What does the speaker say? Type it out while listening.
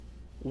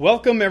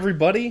Welcome,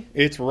 everybody.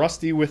 It's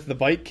Rusty with the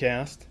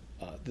Bitecast.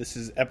 This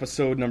is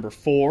episode number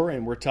 4,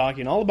 and we're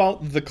talking all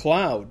about the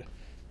cloud.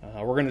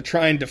 We're going to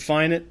try and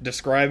define it,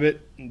 describe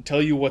it, and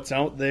tell you what's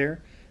out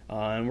there.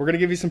 And we're going to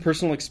give you some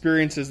personal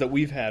experiences that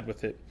we've had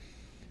with it.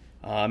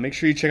 Make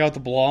sure you check out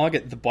the blog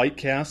at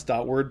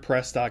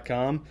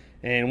thebitecast.wordpress.com.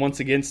 And once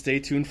again,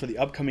 stay tuned for the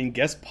upcoming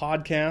guest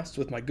podcast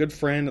with my good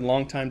friend and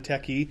longtime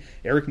techie,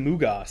 Eric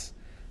Mugas.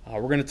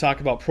 We're going to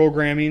talk about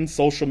programming,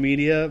 social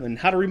media, and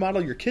how to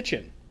remodel your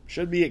kitchen.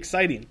 Should be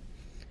exciting.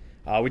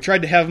 We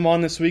tried to have him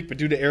on this week, but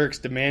due to Eric's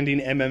demanding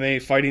MMA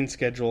fighting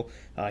schedule,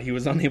 he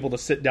was unable to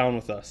sit down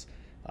with us.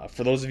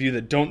 For those of you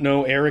that don't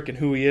know Eric and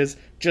who he is,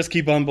 just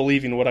keep on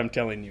believing what I'm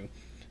telling you.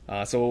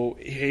 So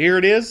here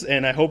it is,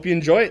 and I hope you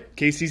enjoy it.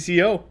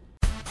 KCCO.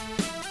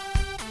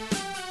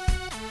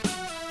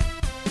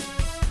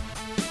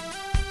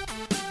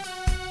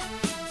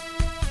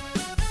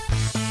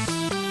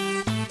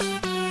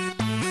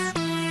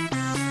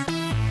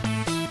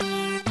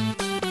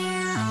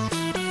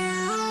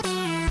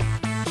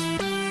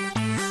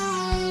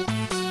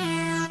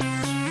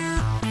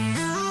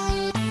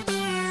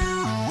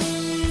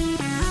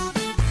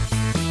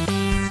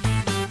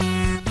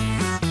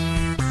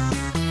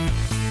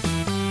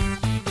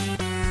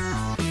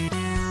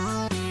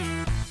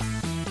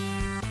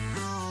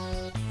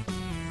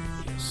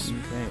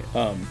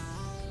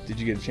 Did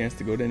you get a chance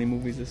to go to any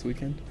movies this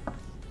weekend?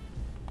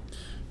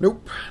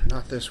 Nope,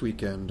 not this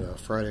weekend.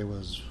 Friday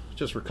was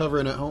just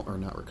recovering at home. Or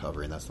not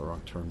recovering, that's the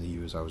wrong term to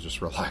use. I was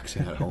just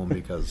relaxing at home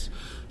because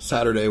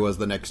Saturday was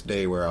the next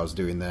day where I was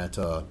doing that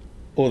the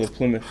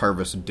Plymouth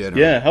harvest dinner.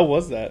 Yeah, how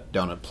was that?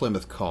 Down at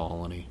Plymouth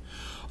Colony.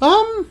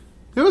 It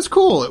was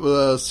cool. It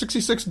was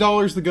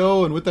 $66 to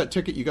go, and with that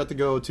ticket you got to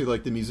go to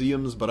like the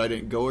museums, but I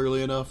didn't go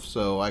early enough,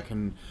 so I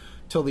can...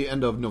 Till the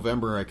end of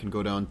November, I can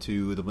go down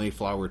to the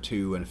Mayflower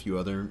 2 and a few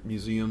other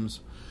museums.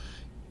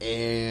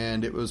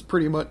 And it was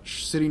pretty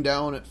much sitting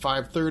down at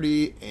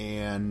 5:30,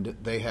 and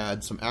they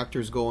had some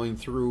actors going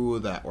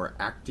through that were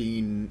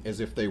acting as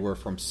if they were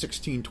from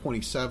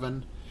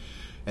 1627,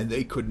 and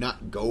they could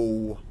not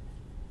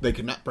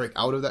break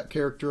out of that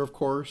character, of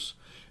course.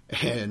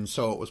 And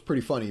so it was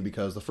pretty funny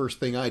because the first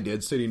thing I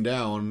did sitting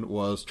down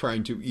was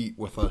trying to eat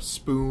with a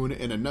spoon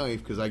and a knife,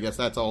 because I guess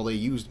that's all they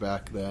used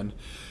back then.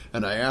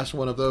 And I asked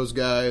one of those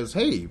guys,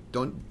 hey,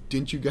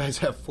 didn't you guys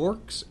have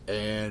forks?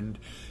 And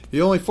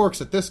the only forks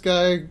that this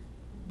guy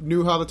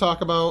knew how to talk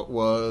about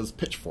was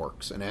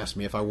pitchforks, and asked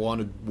me if I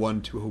wanted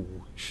one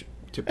to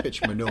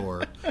pitch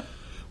manure.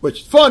 Which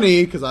is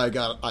funny, because I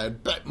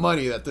had bet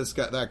money that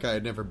that guy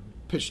had never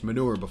pitched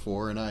manure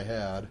before, and I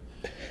had.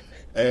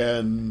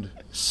 And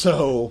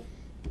so,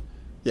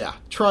 yeah,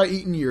 try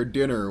eating your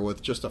dinner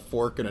with just a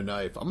fork and a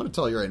knife. I'm going to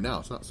tell you right now,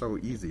 it's not so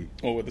easy.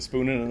 Oh, with a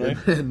spoon and a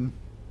knife?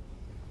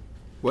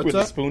 What's with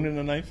that? A spoon and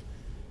a knife?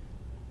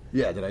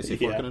 Yeah, did I say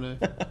fork and a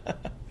knife?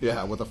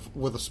 Yeah,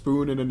 with a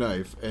spoon and a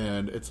knife,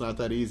 and it's not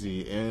that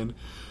easy. And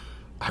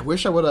I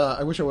wish I would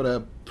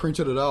have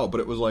printed it out, but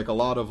it was like a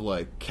lot of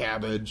like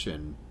cabbage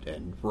and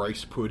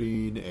rice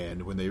pudding,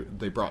 and when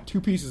they brought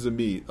 2 pieces of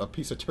meat, a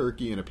piece of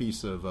turkey and a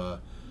piece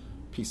of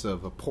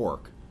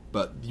pork,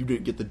 but you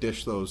didn't get to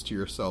dish those to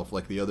yourself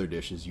like the other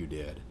dishes you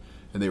did,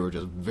 and they were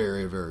just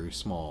very, very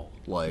small.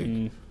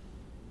 Like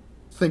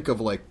think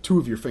of like 2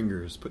 of your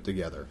fingers put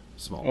together,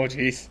 small. Oh,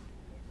 jeez.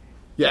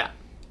 Yeah,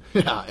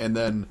 and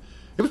then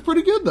it was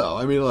pretty good though.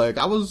 I mean, like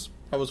I was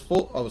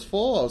full. I was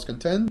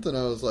content, and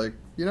I was like,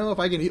 if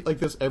I can eat like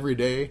this every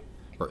day,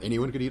 or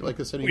anyone could eat like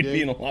this any day, we'd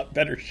be in a lot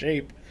better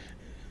shape.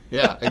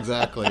 Yeah,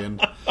 exactly. And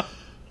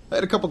I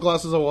had a couple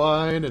glasses of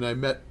wine, and I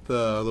met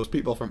those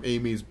people from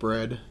Amy's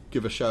Bread.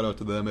 Give a shout out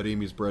to them at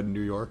Amy's Bread in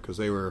New York, because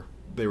they were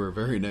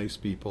very nice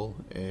people,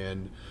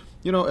 and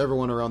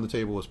everyone around the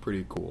table was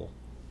pretty cool,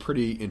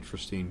 pretty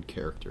interesting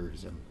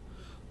characters. And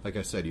like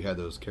I said, you had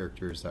those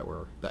characters that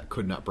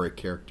could not break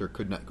character,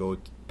 could not go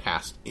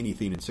past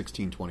anything in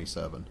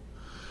 1627.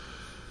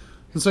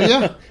 And so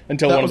yeah,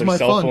 until one of their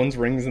cell phones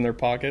rings in their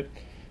pocket.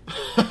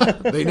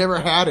 They never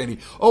had any.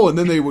 Oh, and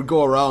then they would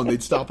go around.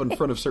 They'd stop in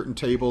front of certain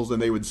tables,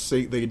 and they would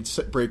sing.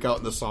 Break out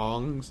into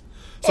songs.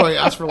 So I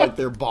asked for like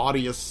their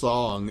bawdiest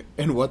song,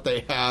 and what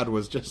they had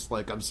was just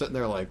like, I'm sitting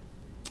there like,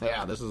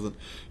 yeah, this isn't.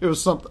 It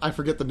was something, I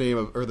forget the name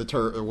of or the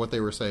term or what they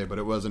were saying, but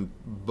it wasn't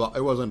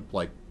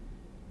like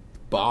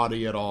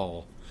body at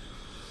all.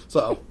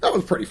 So that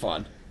was pretty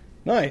fun.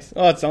 Nice.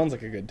 Oh, it sounds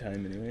like a good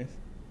time, anyways.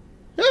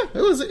 Yeah,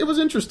 it was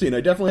interesting.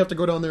 I definitely have to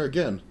go down there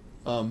again.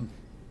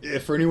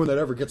 If for anyone that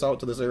ever gets out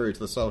to this area, to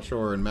the South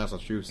Shore in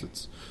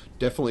Massachusetts,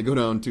 definitely go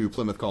down to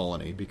Plymouth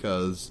Colony,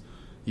 because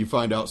you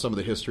find out some of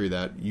the history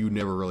that you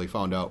never really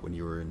found out when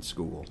you were in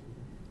school.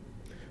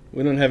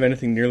 We don't have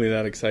anything nearly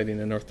that exciting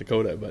in North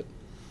Dakota, but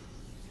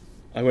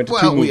I went to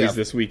 2 movies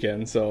this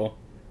weekend, so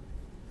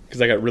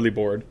because I got really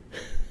bored.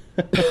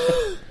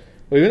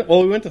 We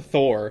went to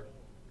Thor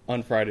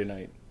on Friday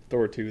night,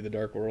 Thor 2: The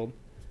Dark World.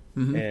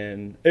 Mm-hmm.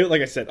 And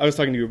like I said, I was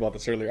talking to you about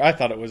this earlier. I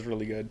thought it was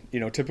really good.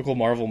 Typical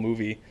Marvel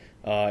movie.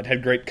 It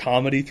had great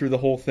comedy through the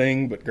whole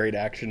thing, but great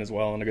action as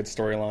well, and a good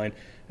storyline.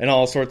 and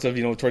all sorts of,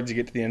 towards you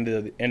get to the end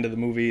of the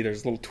movie,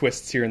 there's little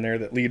twists here and there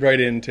that lead right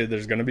into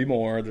there's going to be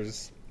more.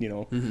 There's,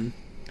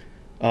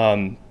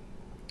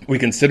 we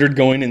considered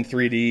going in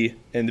 3D,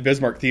 and the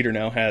Bismarck Theater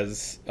now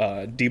has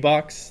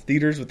D-box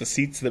theaters with the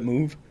seats that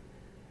move.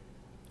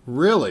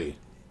 Really?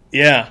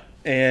 Yeah,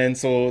 and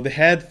so they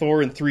had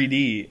Thor in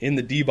 3D in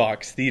the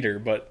D-box theater,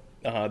 but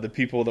the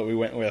people that we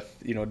went with,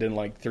 didn't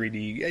like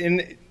 3D.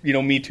 And,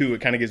 me too,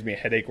 it kind of gives me a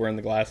headache wearing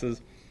the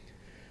glasses.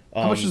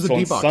 How much is the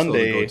D-box to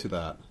go to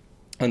that?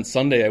 On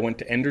Sunday, I went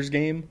to Ender's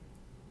Game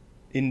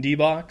in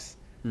D-box,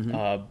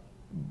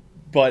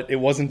 but it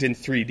wasn't in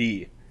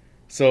 3D.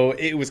 So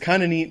it was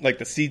kind of neat, like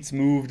the seats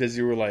moved as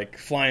you were like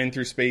flying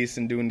through space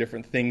and doing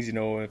different things,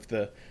 if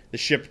the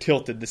ship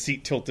tilted, the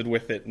seat tilted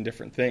with it and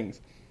different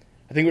things.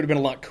 I think it would have been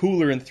a lot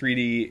cooler in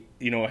 3D,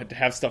 to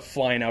have stuff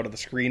flying out of the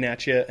screen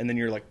at you and then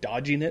you're like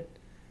dodging it.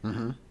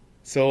 Mm-hmm.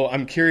 So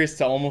I'm curious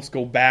to almost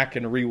go back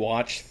and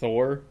rewatch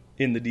Thor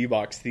in the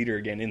D-box theater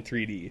again in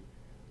 3D.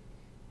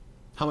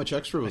 How much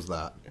extra was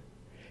that?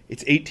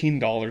 It's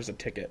 $18 a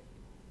ticket.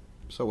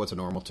 So what's a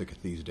normal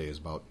ticket these days?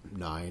 About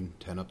 $9,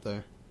 $10 up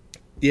there?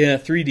 Yeah,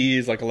 3D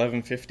is like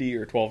 $11.50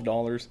 or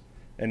 $12,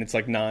 and it's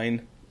like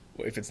 $9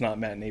 if it's not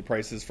matinee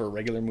prices for a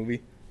regular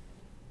movie.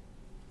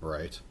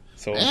 Right.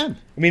 So, Man.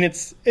 I mean,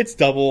 it's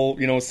double,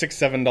 $6,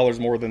 $7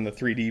 more than the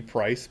 3D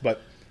price,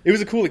 but it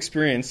was a cool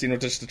experience,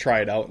 just to try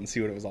it out and see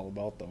what it was all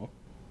about, though.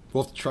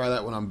 We'll have to try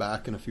that when I'm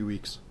back in a few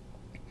weeks.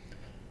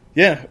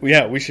 Yeah,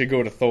 we should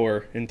go to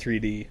Thor in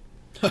 3D.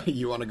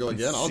 You want to go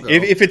again? I'll go.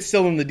 If it's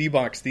still in the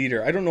D-box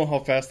theater. I don't know how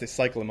fast they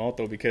cycle them out,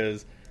 though,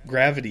 because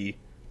Gravity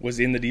was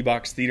in the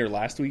D-box theater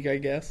last week, I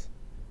guess,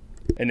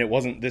 and it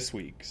wasn't this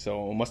week.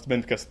 So it must have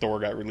been because Thor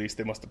got released.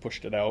 They must have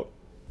pushed it out.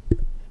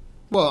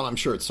 Well, I'm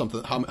sure it's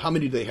something. How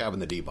many do they have in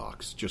the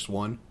D-box? Just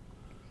one?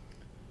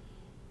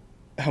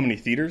 How many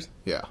theaters?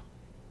 Yeah.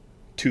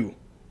 2.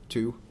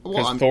 Well,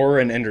 because Thor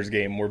and Ender's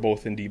Game were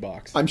both in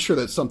D-box. I'm sure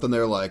that's something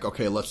they're like,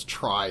 okay, let's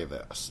try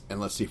this, and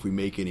let's see if we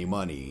make any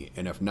money,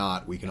 and if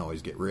not, we can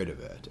always get rid of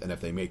it. And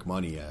if they make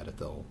money at it,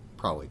 they'll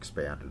probably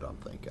expand it, I'm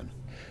thinking.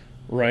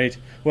 Right.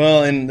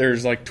 Well, and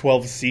there's like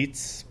 12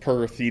 seats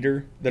per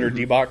theater that are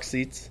D-box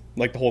seats.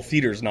 Like the whole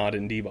theater's not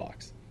in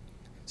D-box.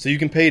 So you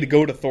can pay to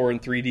go to Thor in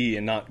 3D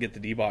and not get the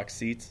D-box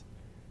seats.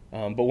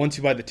 But once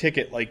you buy the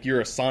ticket, like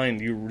you're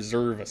assigned, you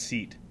reserve a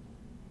seat.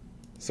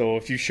 So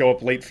if you show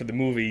up late for the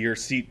movie, your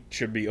seat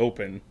should be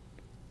open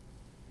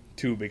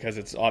too, because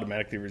it's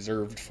automatically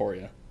reserved for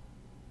you.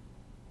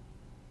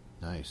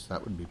 Nice.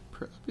 That would be...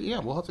 Yeah,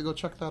 we'll have to go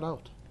check that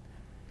out.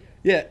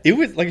 Yeah, it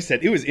was, like I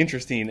said, it was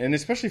interesting, and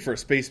especially for a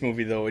space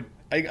movie, though,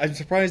 I'm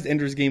surprised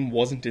Ender's Game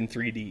wasn't in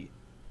 3D.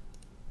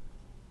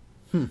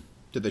 Did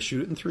they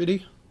shoot it in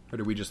 3D, or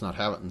did we just not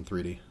have it in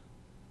 3D?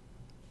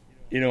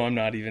 I'm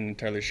not even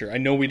entirely sure. I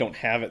know we don't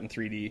have it in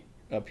 3D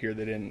up here.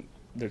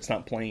 It's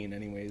not playing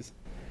anyways.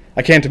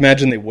 I can't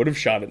imagine they would have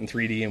shot it in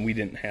 3D and we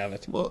didn't have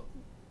it. Well,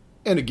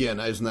 and again,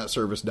 isn't that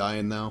service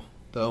dying now,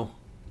 though?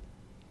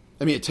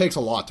 I mean, it takes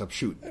a lot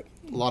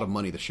of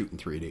money to shoot in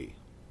 3D.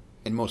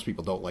 And most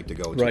people don't like to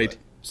go to it.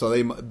 So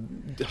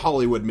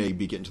Hollywood may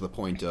be getting to the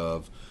point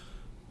of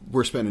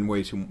we're spending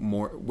way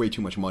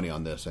too much money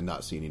on this and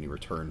not seeing any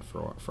return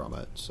from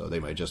it. So they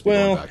might just be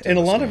going back to and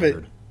the a lot standard.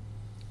 of it.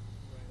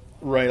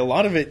 Right, a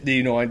lot of it.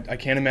 I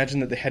can't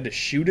imagine that they had to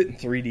shoot it in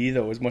 3D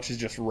though, as much as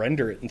just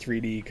render it in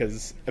 3D.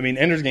 Because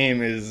Ender's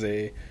Game is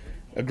a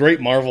great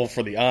marvel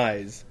for the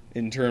eyes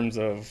in terms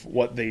of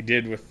what they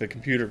did with the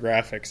computer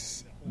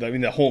graphics.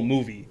 The whole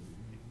movie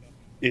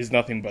is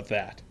nothing but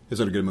that. Is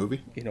it a good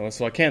movie?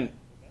 So I can't...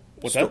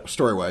 What's that?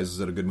 Story-wise,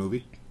 is it a good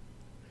movie?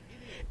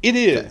 It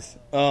is.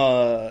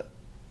 Okay.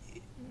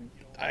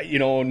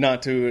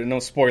 No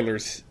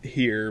spoilers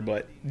here,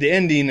 but the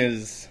ending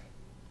is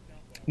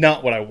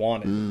not what I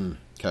wanted.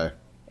 Okay.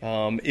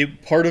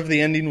 Part of the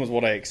ending was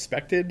what I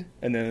expected,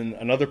 and then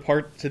another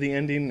part to the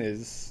ending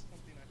is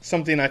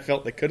something I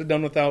felt they could have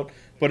done without,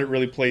 but it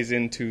really plays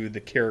into the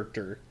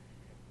character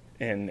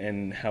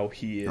and how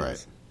he is.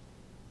 Right.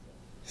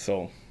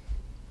 So...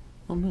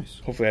 Oh,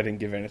 nice. Hopefully I didn't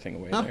give anything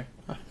away there.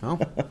 No,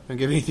 I didn't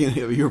give anything.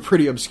 You were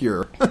pretty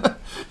obscure.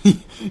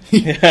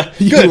 Yeah,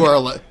 you good. Are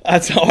like,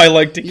 that's how I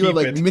like to keep it. You are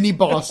like mini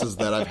bosses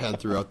that I've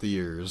had throughout the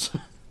years.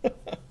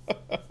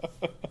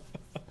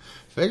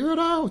 Figure it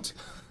out.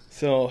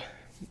 So,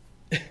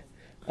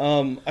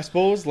 I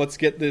suppose let's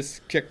get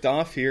this kicked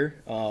off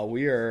here.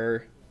 We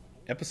are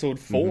episode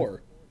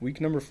 4,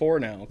 week number 4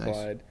 now,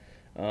 nice.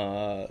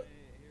 Clyde.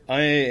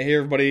 Hey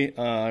everybody,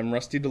 I'm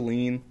Rusty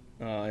Deline.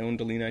 I own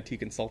Deline IT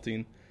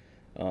Consulting.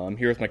 I'm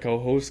here with my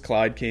co-host,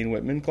 Clyde Kane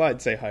Whitman.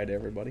 Clyde, say hi to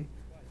everybody.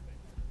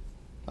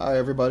 Hi,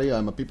 everybody.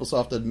 I'm a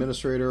PeopleSoft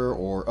administrator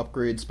or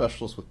upgrade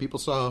specialist with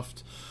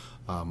PeopleSoft.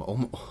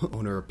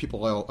 Owner of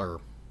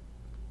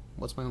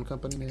what's my own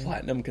company name?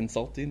 Platinum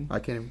Consulting. I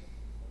can't even...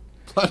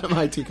 Platinum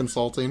IT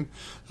Consulting.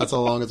 That's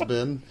how long it's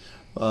been.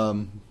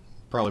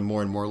 Probably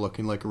more and more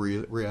looking like a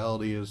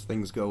reality as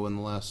things go in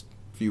the last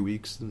few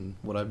weeks than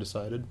what I've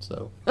decided.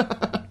 So,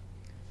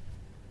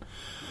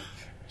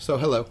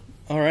 hello.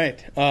 All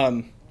right.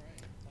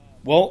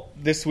 Well,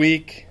 this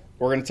week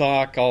we're going to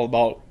talk all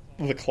about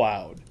the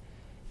cloud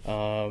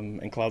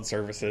and cloud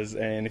services.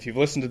 And if you've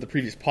listened to the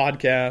previous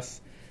podcasts,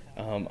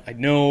 I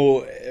know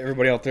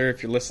everybody out there,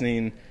 if you're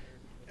listening,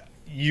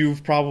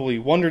 you've probably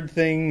wondered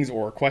things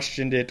or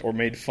questioned it or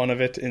made fun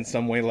of it in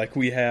some way like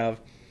we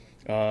have,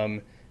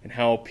 and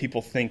how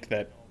people think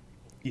that,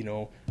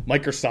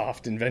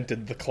 Microsoft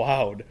invented the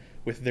cloud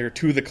with their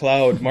To the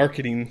Cloud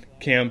marketing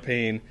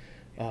campaign.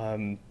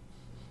 And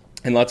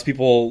lots of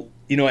people,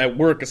 at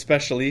work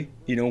especially,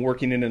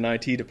 working in an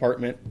IT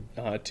department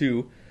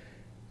too,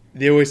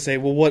 they always say,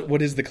 well,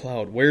 what is the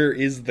cloud? Where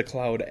is the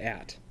cloud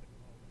at?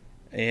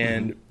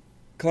 And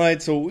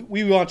Clyde, so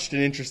we watched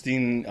an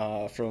interesting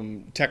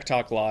from Tech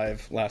Talk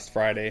Live last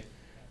Friday.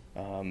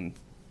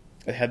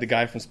 They had the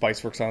guy from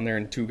Spiceworks on there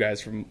and two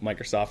guys from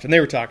Microsoft, and they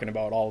were talking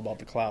all about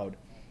the cloud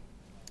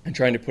and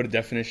trying to put a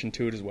definition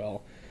to it as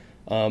well.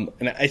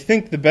 And I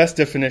think the best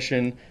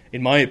definition,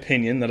 in my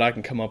opinion, that I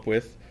can come up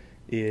with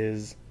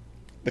is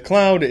the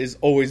cloud has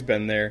always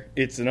been there.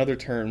 It's another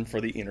term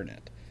for the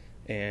internet.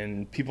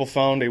 And people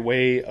found a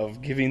way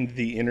of giving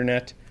the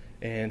internet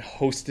and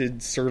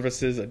hosted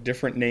services a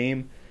different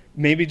name,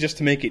 maybe just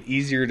to make it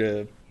easier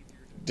to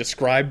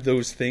describe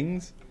those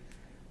things.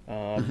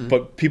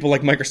 But people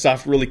like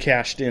Microsoft really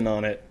cashed in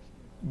on it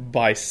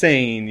by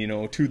saying,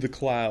 to the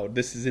cloud,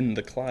 this is in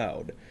the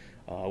cloud,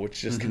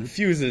 which just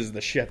confuses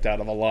the shit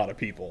out of a lot of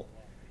people.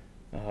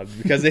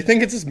 Because they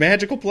think it's this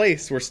magical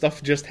place where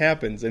stuff just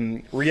happens.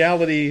 In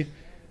reality,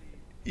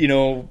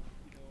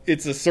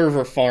 it's a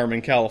server farm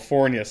in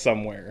California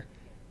somewhere.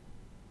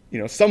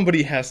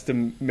 Somebody has to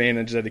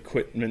manage that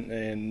equipment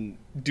and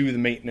do the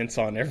maintenance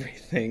on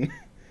everything.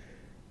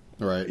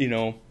 Right.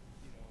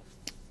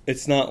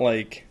 It's not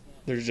like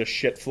there's just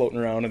shit floating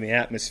around in the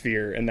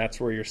atmosphere and that's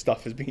where your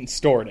stuff is being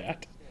stored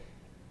at.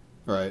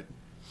 Right.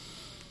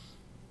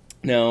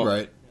 Now,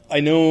 right. I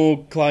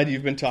know, Clyde,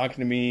 you've been talking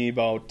to me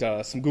about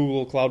some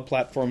Google Cloud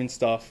Platform and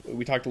stuff.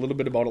 We talked a little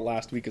bit about it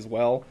last week as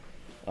well.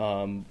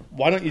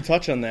 Why don't you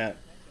touch on that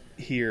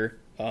here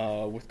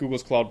with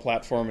Google's Cloud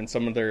Platform and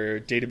some of their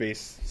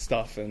database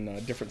stuff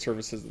and different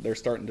services that they're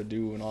starting to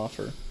do and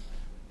offer?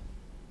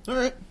 All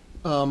right.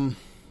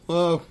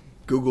 Well,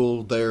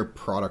 Google, their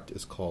product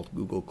is called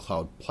Google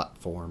Cloud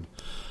Platform.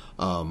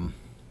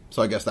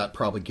 So I guess that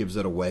probably gives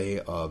it away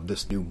of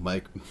this new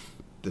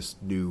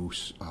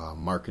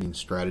marketing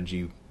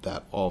strategy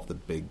that all of the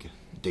big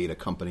data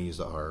companies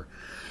are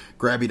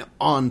grabbing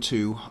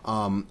onto.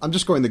 I'm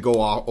just going to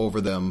go over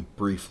them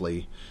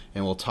briefly,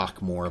 and we'll talk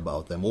more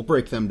about them. We'll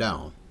break them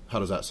down. How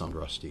does that sound,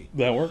 Rusty?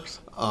 That works.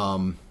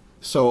 And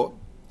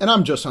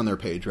I'm just on their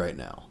page right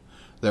now.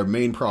 Their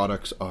main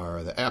products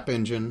are the App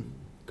Engine,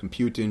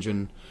 Compute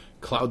Engine,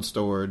 Cloud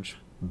Storage,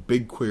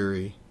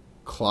 BigQuery,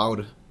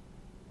 Cloud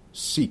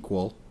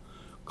SQL,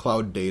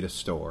 Cloud Data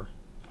Store.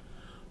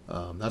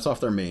 That's off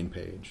their main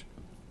page.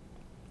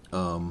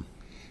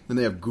 Then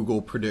they have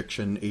Google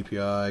Prediction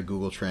API,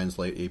 Google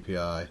Translate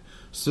API.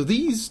 So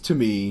these, to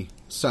me,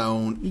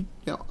 sound...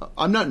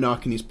 I'm not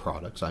knocking these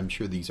products. I'm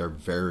sure these are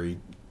very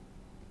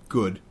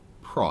good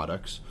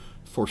products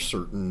for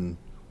certain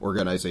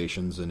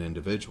organizations and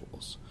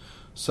individuals.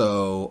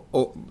 So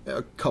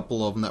a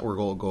couple of them that we're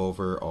going to go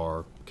over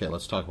are... Okay,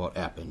 let's talk about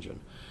App Engine.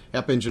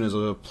 App Engine is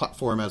a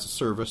platform as a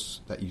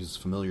service that uses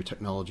familiar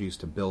technologies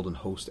to build and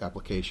host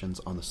applications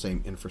on the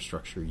same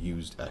infrastructure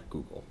used at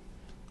Google.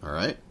 All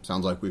right?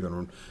 Sounds like we're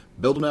going to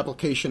build an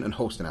application and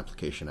host an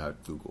application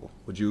at Google.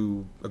 Would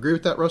you agree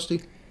with that,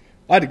 Rusty?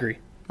 I'd agree.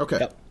 Okay.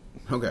 Yep.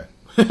 Okay.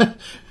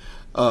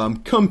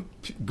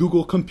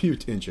 Google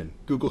Compute Engine.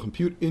 Google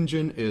Compute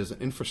Engine is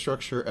an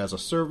infrastructure as a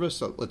service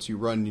that lets you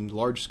run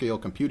large-scale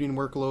computing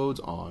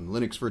workloads on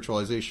Linux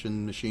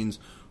virtualization machines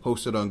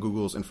hosted on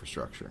Google's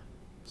infrastructure.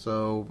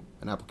 So,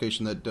 an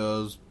application that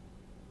does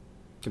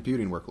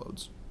computing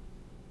workloads.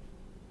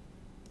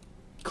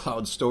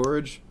 Cloud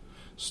Storage.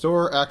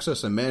 Store,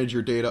 access, and manage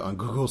your data on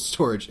Google's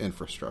storage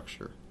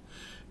infrastructure.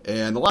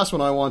 And the last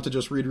one I want to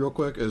just read real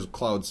quick is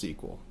Cloud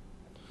SQL.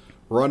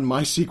 Run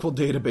MySQL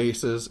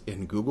databases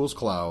in Google's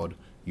cloud.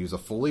 Use a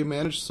fully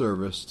managed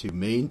service to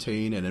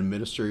maintain and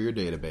administer your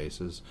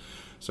databases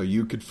so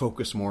you could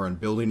focus more on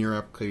building your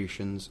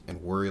applications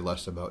and worry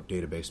less about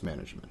database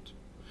management.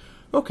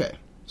 Okay,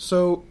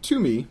 so to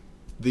me,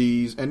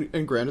 these,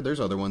 and granted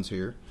there's other ones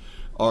here,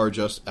 are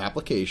just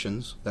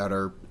applications that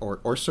are,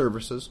 or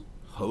services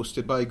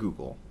hosted by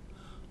Google.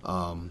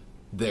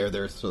 They're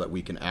there so that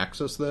we can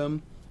access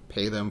them,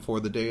 pay them for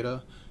the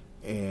data,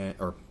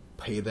 or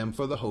pay them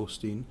for the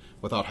hosting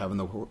without having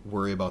to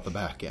worry about the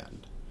back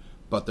end.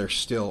 But there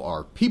still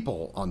are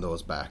people on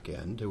those back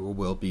end who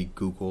will be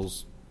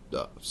Google's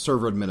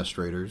server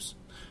administrators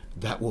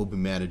that will be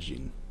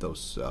managing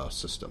those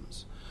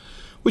systems.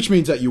 Which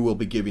means that you will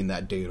be giving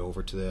that data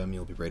over to them.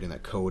 You'll be writing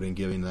that code and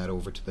giving that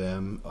over to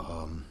them.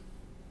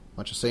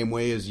 Much the same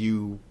way as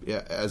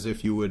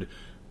if you would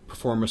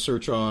perform a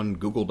search on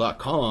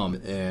Google.com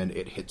and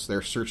it hits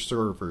their search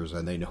servers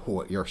and they know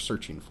what you're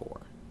searching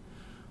for.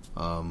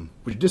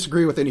 Would you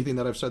disagree with anything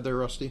that I've said there,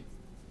 Rusty?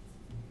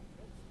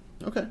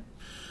 Okay,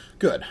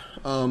 good.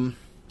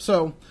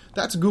 So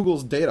that's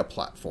Google's data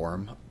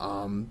platform.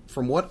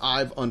 From what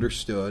I've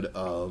understood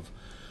of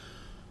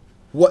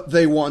what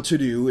they want to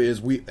do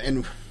is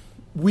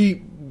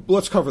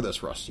let's cover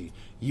this, Rusty.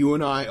 You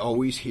and I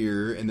always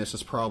hear, and this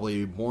is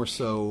probably more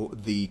so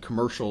the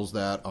commercials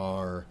that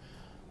are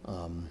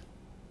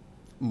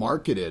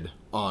marketed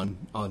on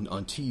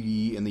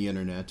TV and the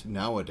internet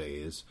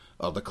nowadays,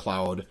 of the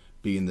cloud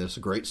being this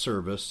great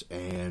service.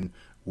 And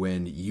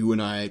when you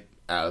and I,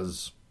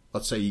 as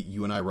let's say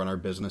you and I run our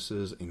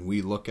businesses and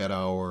we look at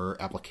our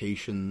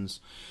applications,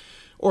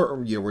 or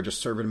we're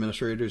just server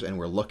administrators and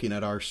we're looking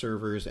at our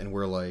servers and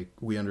we're like,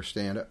 we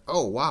understand,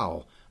 oh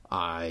wow,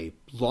 I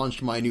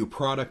launched my new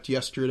product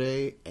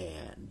yesterday,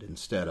 and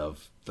instead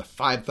of the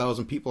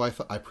 5,000 people I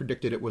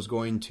predicted it was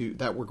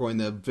that were going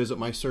to visit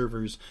my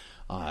servers,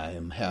 I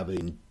am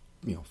having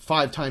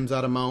 5 times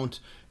that amount,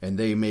 and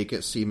they make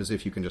it seem as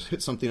if you can just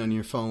hit something on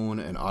your phone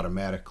and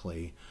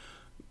automatically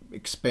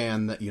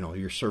expand that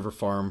your server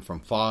farm from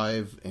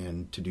 5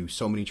 and to do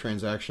so many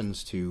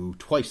transactions to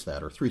twice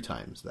that or 3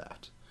 times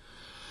that.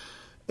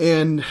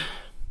 And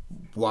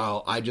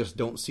while I just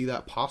don't see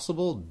that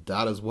possible,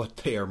 that is what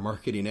they are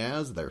marketing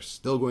as. There's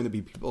still going to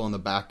be people on the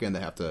back end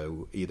that have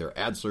to either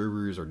add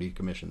servers or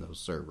decommission those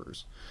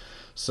servers.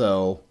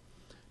 So,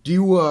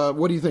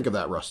 what do you think of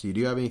that, Rusty? Do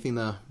you have anything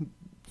to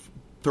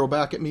throw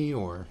back at me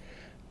or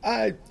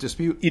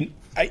dispute?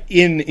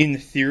 In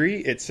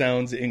theory, it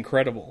sounds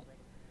incredible.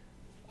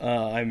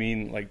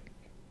 The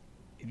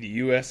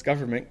U.S.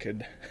 government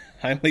could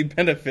highly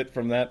benefit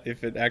from that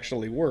if it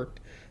actually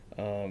worked.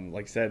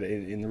 Like I said,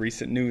 in the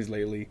recent news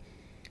lately,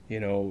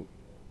 you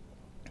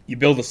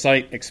build a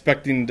site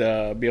expecting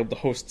to be able to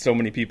host so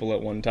many people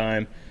at one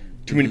time.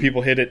 Too many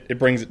people hit it, it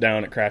brings it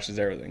down, it crashes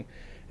everything.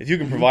 If you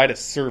can provide a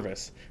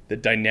service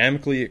that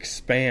dynamically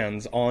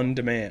expands on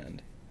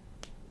demand,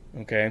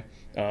 okay?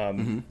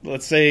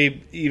 Let's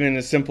say even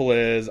as simple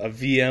as a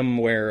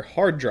VMware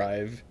hard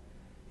drive,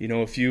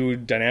 if you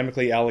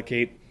dynamically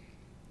allocate,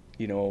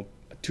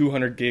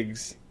 200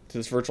 gigs to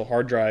this virtual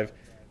hard drive,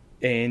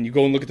 and you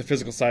go and look at the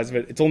physical size of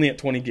it, it's only at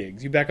 20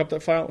 gigs. You back up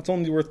that file, it's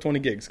only worth 20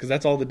 gigs because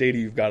that's all the data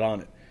you've got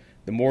on it.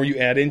 The more you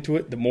add into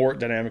it, the more it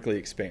dynamically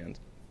expands.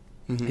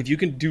 If you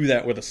can do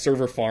that with a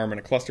server farm in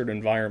a clustered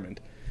environment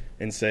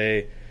and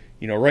say,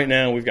 right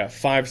now we've got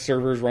 5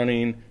 servers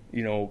running,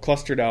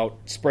 clustered out,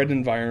 spread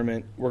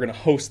environment, we're going to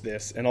host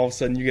this, and all of a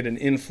sudden you get an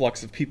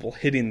influx of people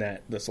hitting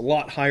that's a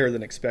lot higher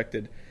than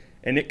expected,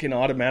 and it can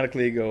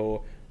automatically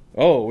go,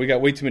 oh, we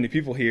got way too many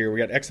people here, we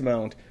got X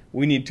amount,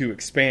 we need to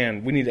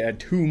expand, we need to add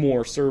 2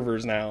 more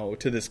servers now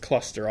to this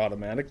cluster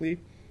automatically.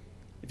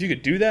 If you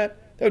could do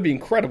that, that would be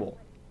incredible.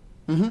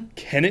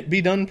 Can it be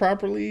done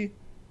properly?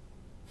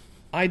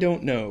 I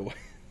don't know.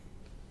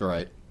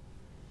 Right.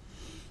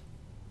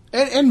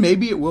 And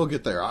maybe it will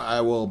get there.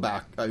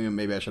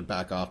 Maybe I should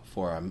back off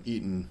before I'm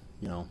eating,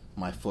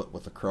 my foot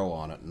with a crow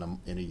on it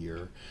in a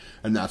year.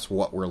 And that's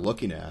what we're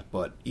looking at.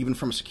 But even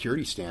from a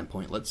security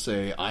standpoint, let's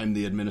say I'm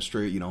the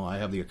administrator, I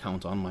have the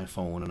account on my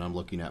phone and I'm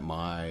looking at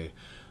my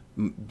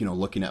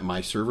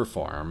server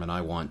farm and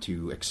I want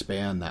to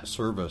expand that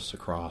service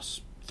across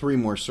 3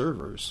 more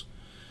servers.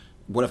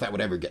 What if that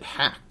would ever get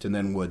hacked? And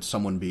then would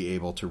someone be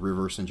able to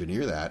reverse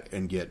engineer that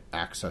and get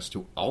access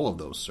to all of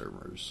those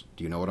servers?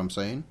 Do you know what I'm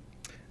saying?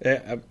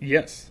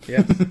 Yes.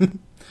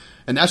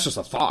 And that's just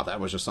a thought. That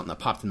was just something that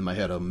popped into my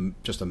head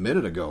just a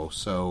minute ago.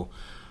 So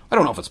I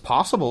don't know if it's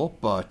possible,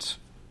 but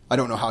I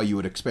don't know how you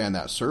would expand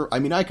that server.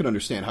 I could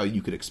understand how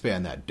you could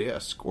expand that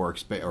disk or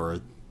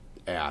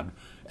add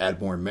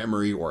more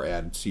memory or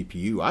add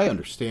CPU. I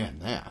understand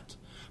that.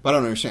 But I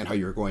don't understand how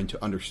you're going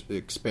to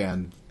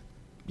expand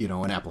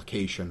an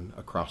application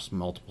across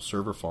multiple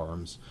server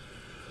farms.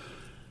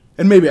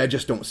 And maybe I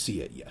just don't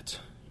see it yet.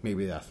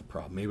 Maybe that's the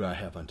problem. Maybe I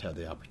haven't had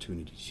the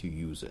opportunity to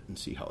use it and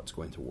see how it's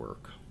going to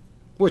work.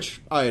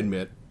 Which I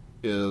admit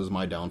is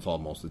my downfall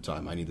most of the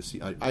time. I need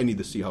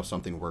to see how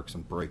something works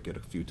and break it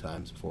a few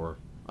times before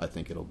I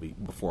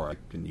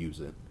can use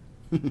it.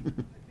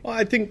 Well,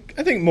 I think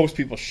most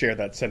people share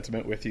that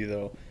sentiment with you,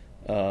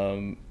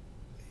 though.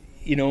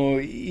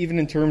 Even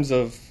in terms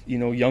of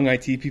young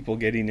IT people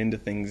getting into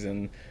things,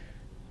 and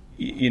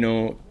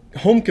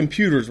home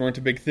computers weren't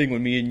a big thing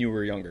when me and you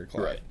were younger,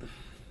 Clark. Right.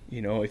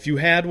 If you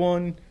had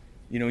one,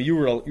 you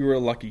were a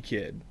lucky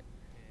kid.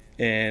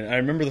 And I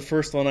remember the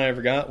first one I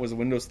ever got was a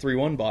Windows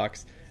 3.1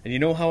 box. And you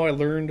know how I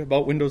learned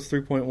about Windows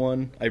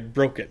 3.1? I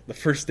broke it the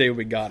first day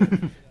we got it.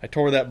 I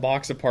tore that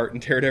box apart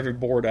and teared every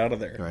board out of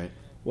there. Right.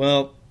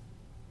 Well,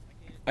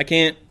 I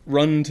can't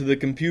run to the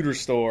computer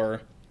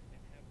store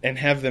and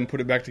have them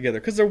put it back together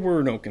because there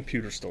were no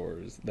computer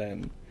stores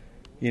then.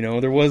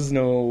 There was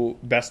no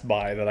Best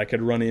Buy that I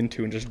could run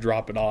into and just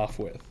drop it off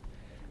with.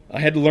 I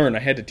had to learn. I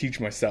had to teach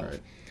myself.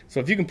 Right. So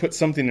if you can put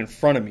something in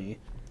front of me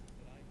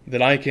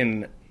that I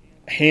can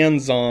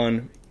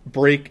hands-on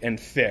break and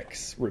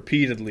fix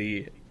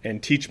repeatedly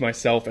and teach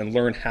myself and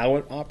learn how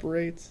it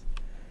operates,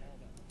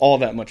 all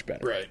that much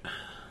better. Right.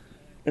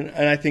 And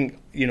I think,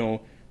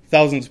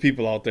 thousands of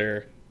people out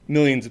there,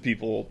 millions of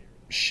people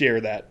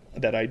share that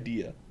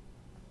idea.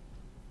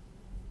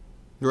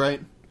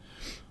 Right.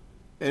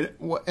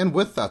 And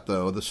with that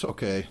though,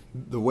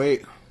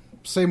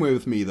 same way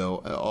with me though,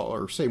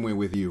 or same way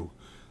with you.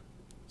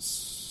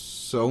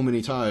 So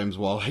many times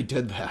while I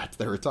did that,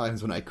 there were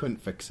times when I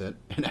couldn't fix it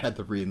and had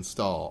to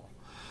reinstall.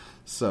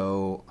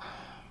 So,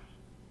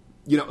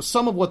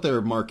 some of what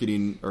they're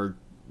marketing are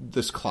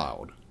this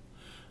cloud.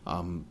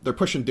 They're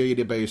pushing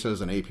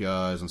databases and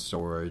APIs and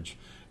storage,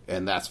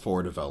 and that's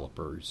for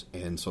developers.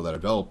 And so that a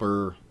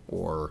developer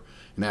or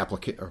an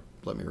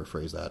let me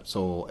rephrase that.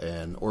 So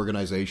an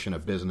organization, a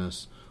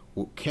business,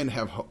 can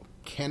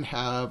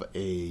have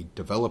a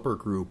developer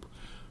group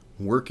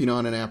working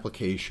on an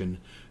application.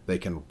 They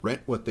can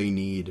rent what they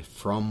need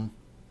from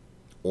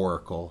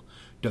Oracle,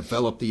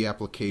 develop the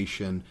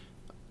application,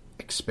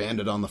 expand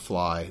it on the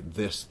fly,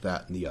 this,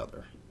 that, and the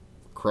other.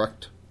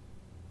 Correct?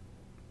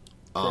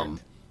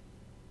 Correct.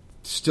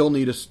 Still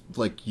need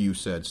like you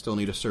said, still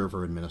need a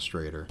server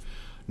administrator.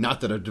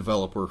 Not that a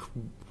developer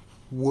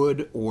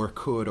would or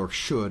could or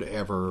should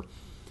ever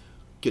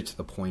get to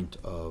the point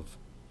of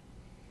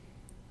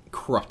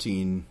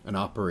corrupting an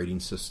operating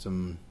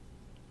system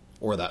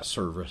or that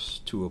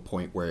service to a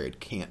point where it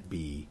can't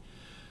be,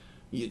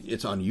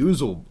 it's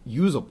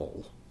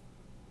unusable.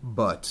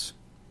 But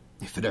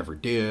if it ever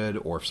did,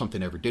 or if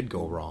something ever did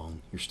go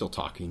wrong, you're still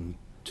talking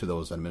to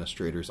those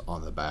administrators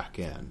on the back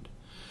end.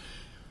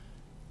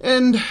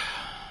 And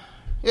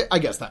I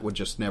guess that would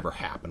just never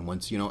happen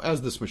once,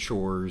 as this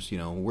matures,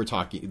 we're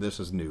talking, this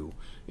is new.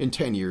 In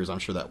 10 years, I'm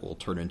sure that will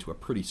turn into a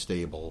pretty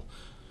stable,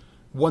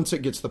 once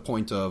it gets to the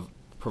point of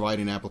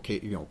providing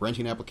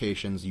renting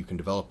applications, you can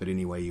develop it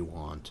any way you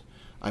want.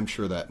 I'm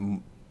sure that,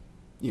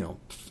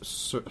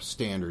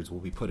 standards will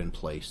be put in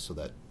place so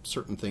that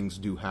certain things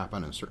do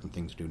happen and certain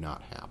things do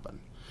not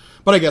happen.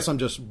 But I guess I'm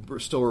just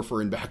still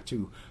referring back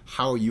to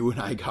how you and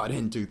I got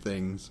into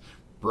things,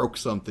 broke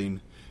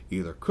something,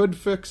 either could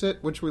fix it,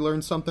 which we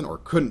learned something, or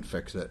couldn't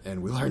fix it,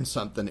 and we learned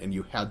something, and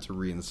you had to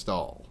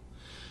reinstall.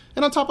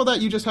 And on top of that,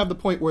 you just have the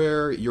point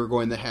where you're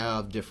going to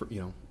have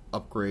different,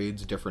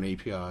 upgrades, different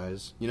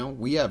APIs.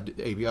 We have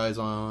APIs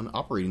on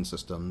operating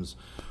systems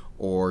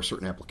or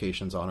certain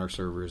applications on our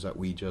servers that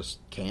we just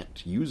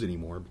can't use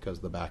anymore because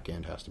the back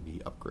end has to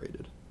be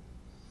upgraded.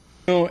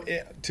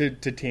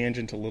 To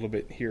tangent a little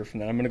bit here from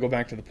that, I'm going to go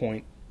back to the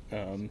point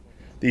that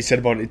you said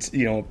about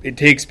it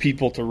takes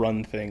people to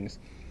run things.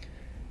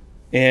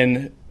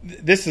 And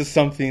this is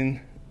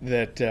something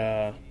that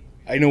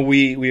I know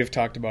we have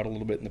talked about a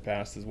little bit in the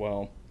past as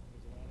well.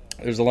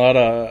 There's a lot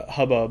of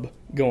hubbub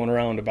going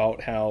around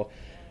about how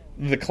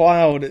the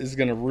cloud is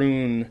going to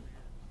ruin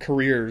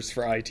careers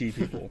for IT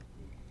people.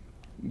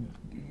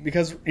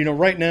 Because,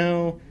 right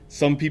now,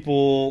 some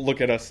people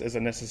look at us as a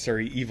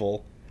necessary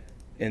evil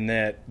in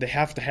that they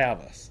have to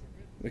have us.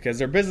 Because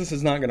their business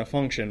is not going to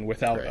function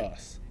without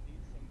us.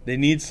 They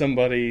need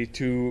somebody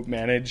to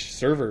manage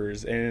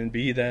servers and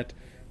be that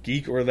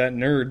geek or that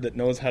nerd that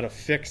knows how to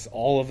fix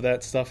all of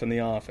that stuff in the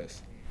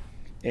office.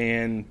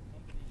 And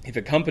if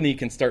a company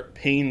can start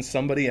paying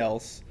somebody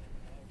else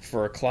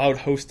for a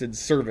cloud-hosted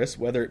service,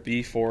 whether it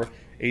be for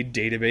a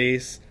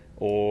database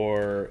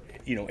or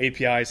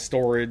API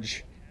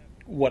storage,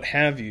 what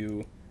have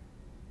you,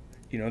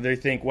 they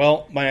think,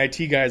 well, my IT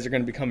guys are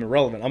going to become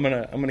irrelevant. I'm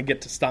gonna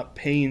get to stop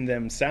paying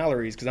them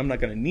salaries because I'm not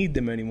going to need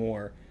them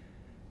anymore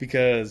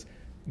because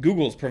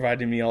Google's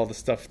providing me all the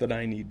stuff that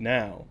I need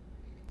now.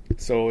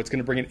 So it's going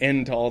to bring an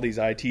end to all these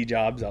IT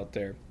jobs out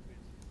there,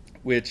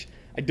 which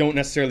I don't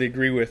necessarily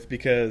agree with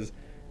because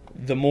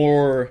the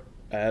more,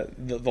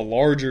 the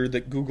larger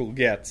that Google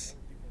gets,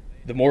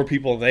 the more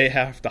people they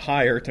have to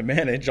hire to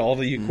manage all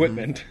the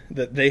equipment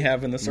that they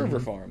have in the server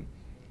farm.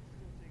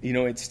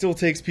 It still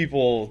takes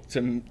people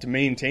to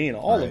maintain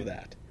all of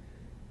that.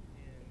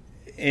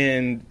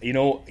 And,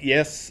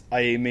 yes,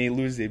 I may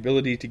lose the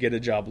ability to get a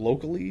job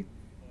locally,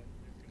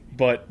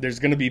 but there's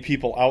going to be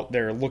people out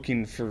there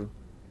looking for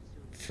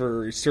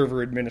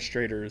server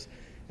administrators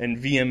and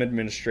VM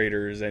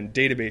administrators and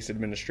database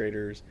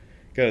administrators,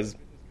 because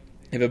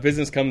if a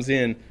business comes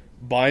in,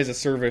 buys a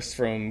service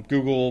from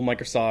Google,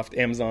 Microsoft,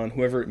 Amazon,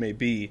 whoever it may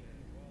be,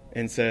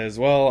 and says,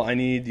 well, I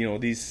need,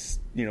 these,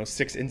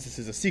 6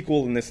 instances of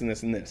SQL and this and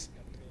this and this.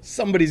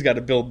 Somebody's got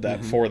to build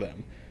that for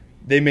them.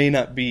 They may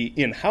not be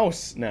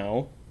in-house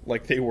now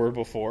like they were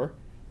before,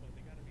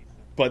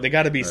 but they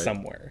got to be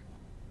somewhere.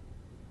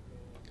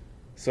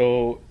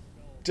 So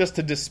just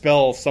to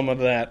dispel some of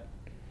that,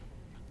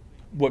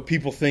 what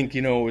people think,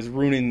 is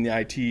ruining the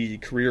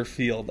IT career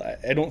field,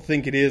 I don't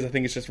think it is. I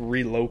think it's just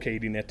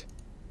relocating it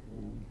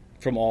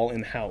from all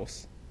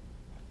in-house.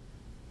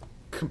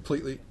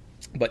 Completely.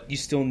 But you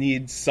still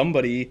need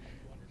somebody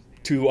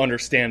to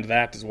understand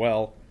that as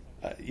well.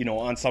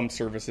 On some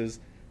services,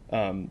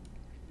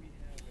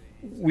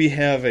 we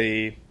have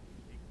a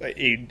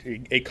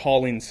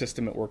calling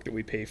system at work that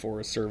we pay for,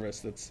 a service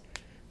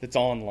that's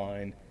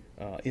online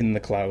in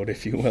the cloud,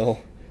 if you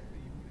will.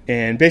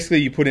 And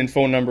basically, you put in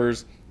phone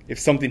numbers. If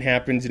something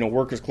happens,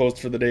 work is closed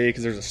for the day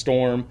because there's a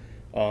storm,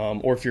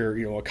 or if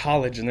you're a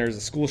college and there's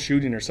a school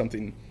shooting or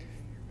something,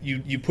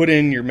 you put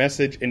in your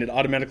message and it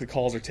automatically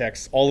calls or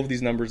texts all of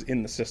these numbers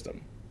in the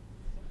system.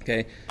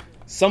 Okay,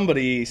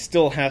 somebody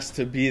still has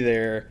to be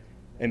there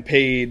and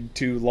paid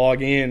to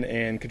log in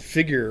and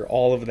configure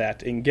all of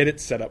that and get it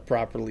set up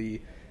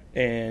properly.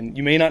 And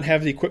you may not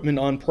have the equipment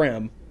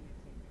on-prem,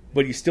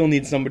 but you still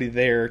need somebody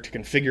there to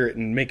configure it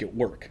and make it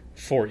work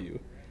for you.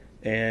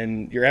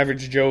 And your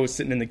average Joe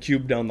sitting in the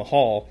cube down the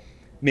hall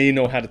may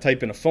know how to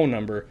type in a phone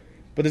number,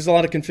 but there's a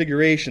lot of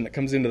configuration that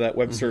comes into that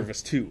web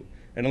service too.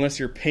 And unless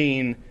you're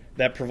paying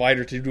that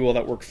provider to do all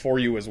that work for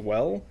you as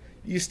well,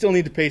 you still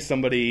need to pay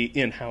somebody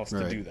in-house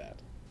to do that.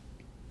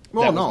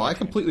 Well, no, I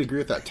completely agree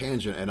with that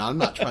tangent, and I'm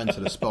not trying to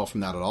dispel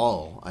from that at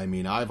all. I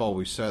mean, I've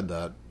always said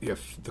that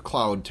if the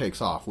cloud takes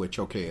off, which,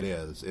 okay, it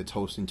is, it's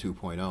hosting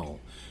 2.0,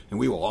 and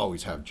we will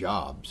always have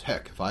jobs.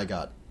 Heck,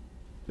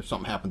 if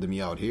something happened to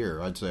me out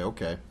here, I'd say,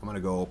 okay, I'm going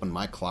to go open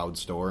my cloud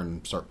store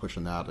and start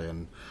pushing that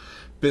in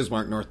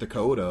Bismarck, North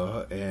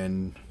Dakota,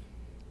 and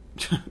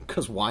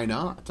because why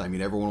not? I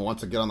mean, everyone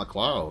wants to get on the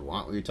cloud.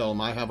 Why don't we tell them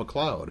I have a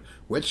cloud?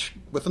 Which,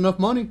 with enough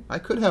money, I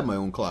could have my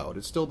own cloud.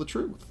 It's still the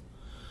truth.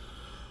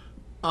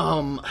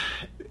 And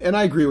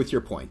I agree with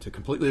your point. I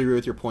completely agree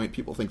with your point.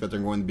 People think that they're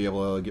going to be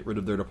able to get rid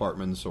of their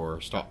departments or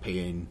stop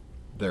paying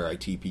their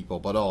IT people,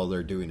 but all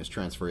they're doing is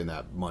transferring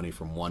that money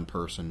from one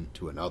person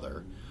to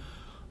another.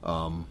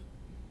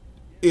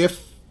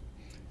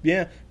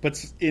 Yeah,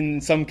 but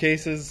in some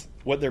cases,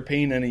 what they're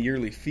paying in a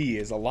yearly fee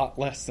is a lot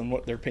less than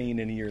what they're paying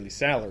in a yearly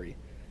salary.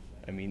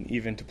 I mean,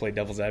 even to play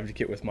devil's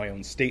advocate with my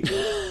own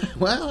statement.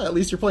 Well, at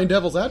least you're playing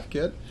devil's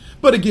advocate.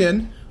 But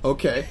again,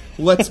 okay,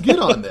 let's get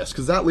on this,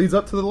 because that leads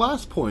up to the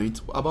last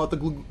point about the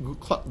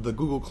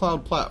Google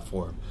Cloud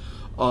Platform.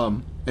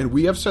 And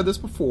we have said this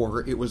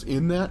before. It was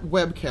in that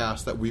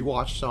webcast that we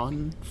watched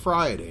on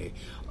Friday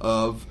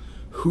of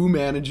who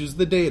manages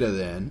the data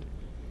then,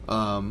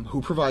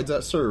 who provides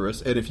that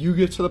service. And if you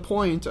get to the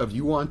point of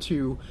you want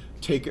to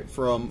take it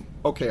from,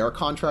 okay, our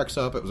contract's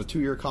up, it was a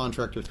 2-year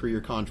contract or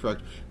 3-year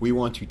contract, we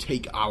want to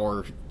take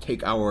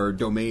our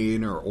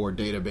domain or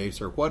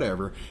database or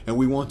whatever, and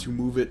we want to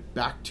move it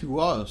back to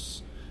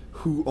us,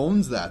 who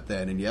owns that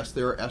then? And yes,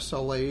 there are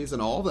SLAs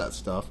and all that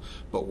stuff,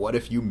 but what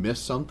if you miss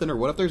something, or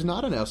what if there's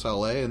not an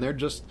SLA and they're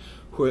just,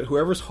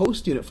 whoever's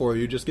hosting it for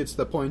you just gets to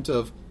the point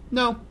of,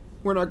 no,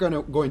 we're not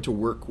going to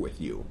work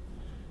with you.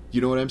 You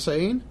know what I'm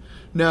saying?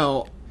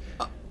 Now,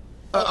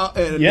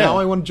 now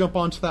I want to jump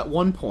on to that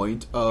one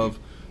point of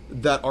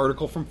that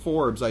article from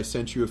Forbes I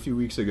sent you a few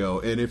weeks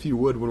ago. And if you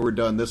would, when we're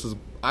done,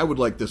 I would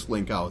like this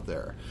link out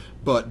there.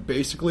 But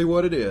basically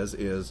what it is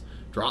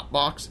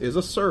Dropbox is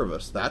a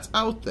service that's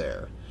out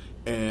there.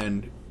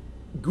 And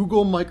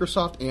Google,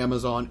 Microsoft,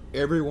 Amazon,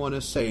 everyone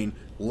is saying,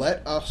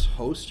 let us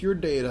host your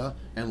data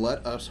and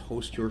let us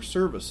host your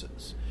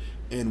services.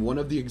 And one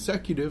of the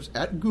executives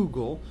at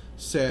Google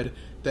said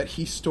that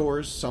he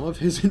stores some of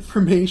his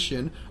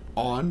information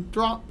on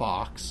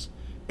Dropbox,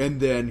 and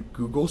then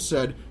Google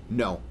said,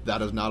 no,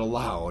 that is not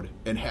allowed,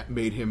 and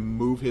made him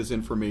move his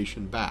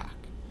information back.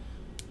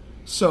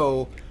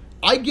 So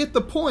I get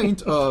the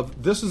point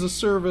of this is a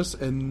service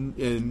and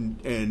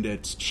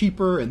it's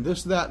cheaper and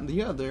this, that, and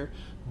the other,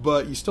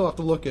 but you still have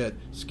to look at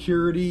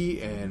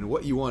security and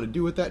what you want to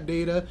do with that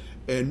data.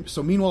 And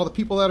so meanwhile, the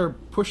people that are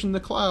pushing the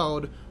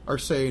cloud are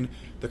saying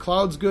the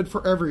cloud's good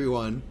for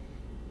everyone,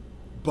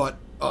 but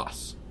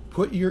us.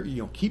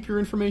 Keep your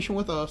information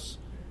with us,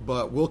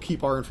 but we'll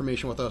keep our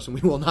information with us,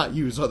 and we will not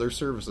use other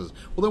services.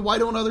 Well, then why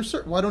don't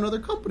other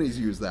companies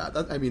use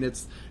that? I mean,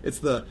 it's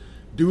the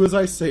do as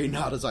I say,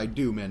 not as I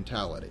do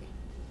mentality.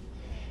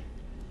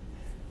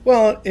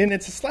 Well, and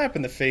it's a slap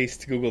in the face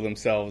to Google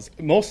themselves,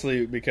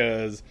 mostly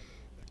because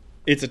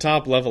it's a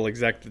top-level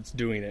exec that's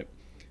doing it.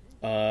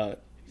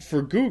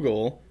 For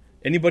Google,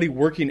 anybody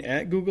working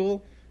at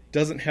Google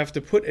doesn't have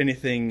to put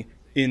anything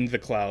in the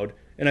cloud.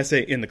 And I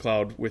say in the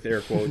cloud with air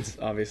quotes,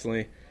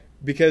 obviously,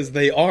 because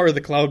they are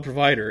the cloud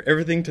provider.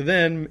 Everything to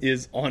them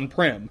is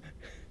on-prem,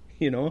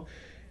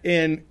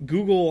 And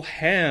Google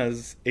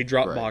has a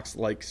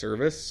Dropbox-like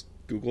service,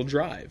 Google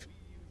Drive.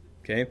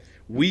 Okay,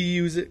 we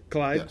use it,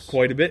 Clyde,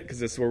 quite a bit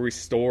because it's where we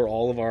store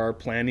all of our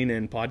planning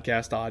and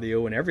podcast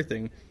audio and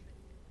everything.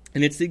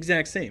 And it's the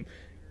exact same.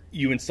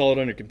 You install it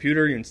on your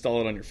computer, you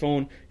install it on your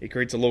phone, it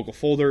creates a local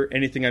folder.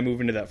 Anything I move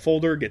into that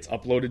folder gets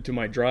uploaded to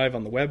my drive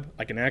on the web.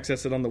 I can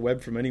access it on the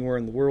web from anywhere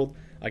in the world.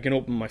 I can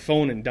open my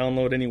phone and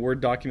download any Word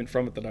document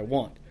from it that I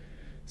want.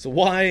 So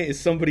why is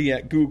somebody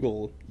at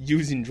Google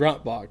using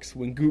Dropbox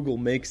when Google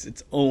makes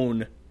its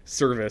own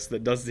service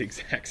that does the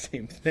exact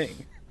same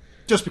thing?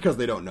 Just because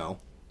they don't know.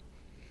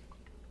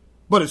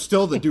 But it's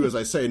still the do as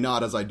I say,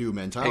 not as I do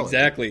mentality.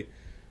 Exactly.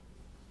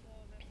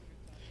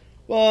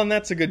 Well, and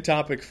that's a good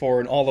topic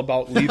for an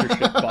all-about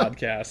leadership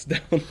podcast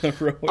down the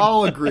road.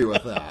 I'll agree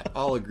with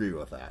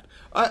that.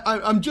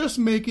 I'm just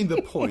making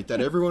the point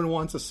that everyone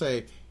wants to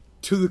say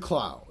to the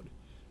cloud.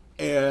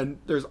 And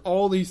there's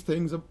all these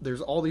things,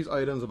 there's all these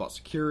items about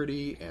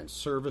security and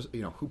service,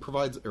 who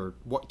provides or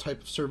what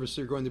type of service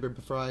you're going to be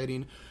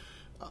providing.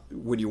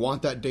 When you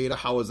want that data,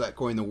 how is that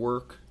going to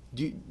work?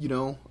 I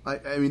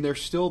mean,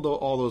 there's still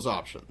all those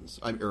options,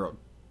 or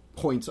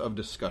points of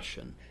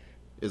discussion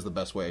is the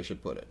best way I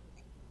should put it.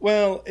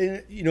 Well,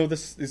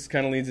 this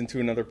kind of leads into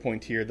another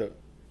point here, that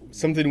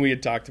something we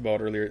had talked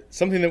about earlier,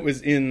 something that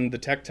was in the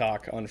Tech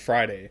Talk on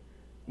Friday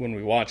when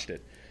we watched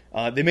it.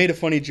 They made a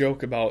funny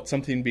joke about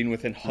something being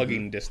within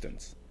hugging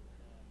distance.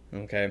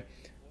 Okay?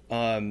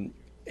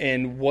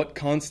 And what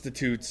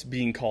constitutes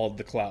being called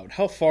the cloud?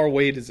 How far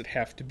away does it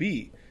have to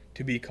be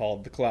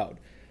called the cloud?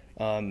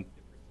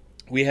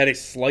 We had a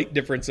slight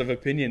difference of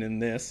opinion in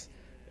this,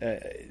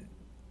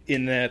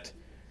 in that,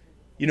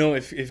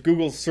 if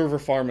Google's server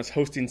farm is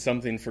hosting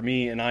something for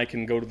me and I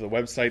can go to the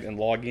website and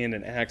log in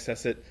and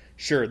access it,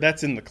 sure,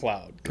 that's in the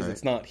cloud because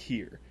it's not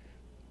here.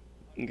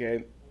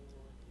 Okay?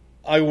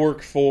 I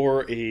work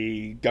for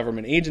a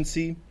government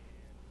agency,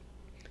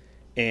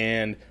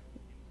 and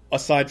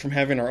aside from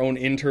having our own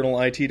internal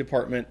IT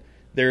department,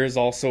 there is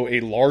also a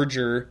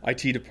larger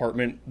IT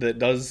department that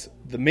does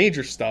the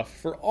major stuff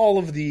for all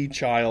of the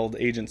child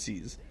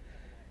agencies.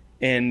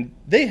 And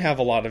they have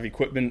a lot of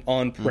equipment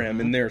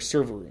on-prem in their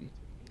server room.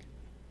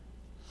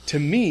 To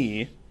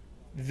me,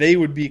 they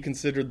would be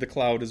considered the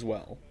cloud as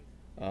well.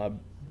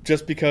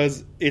 Just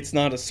because it's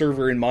not a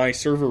server in my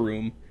server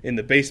room in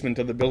the basement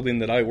of the building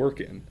that I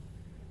work in.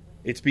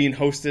 It's being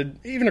hosted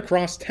even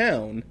across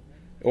town,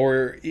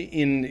 or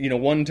in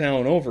one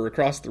town over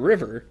across the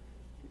river.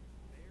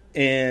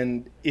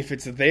 And if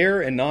it's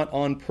there and not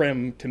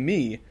on-prem, to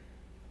me,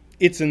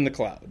 it's in the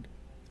cloud.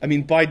 I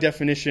mean, by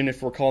definition,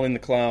 if we're calling the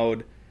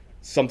cloud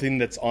something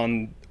that's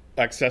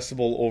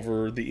accessible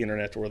over the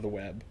internet or the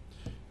web.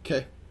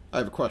 Okay, I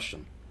have a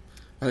question.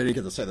 I didn't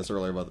get to say this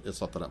earlier, but it's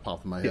something that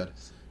popped in my head.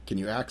 Yes. Can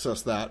you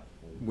access that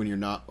when you're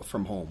not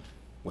from home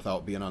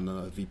without being on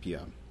the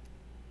VPN?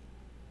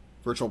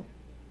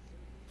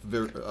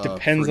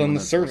 Depends on the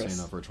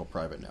service. A virtual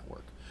private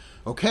network.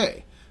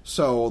 Okay,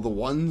 so the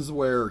ones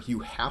where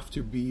you have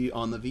to be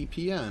on the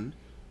VPN,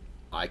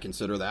 I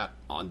consider that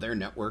on their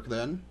network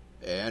then,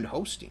 and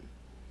hosting.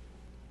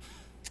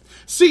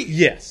 See,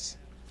 yes,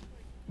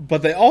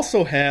 but they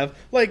also have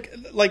like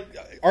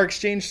our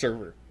Exchange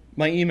server,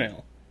 my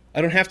email.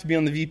 I don't have to be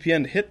on the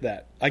VPN to hit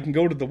that. I can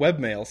go to the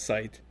webmail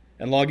site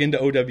and log into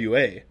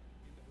OWA.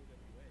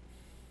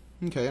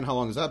 Okay, and how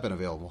long has that been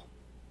available?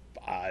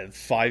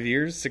 5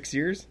 years, 6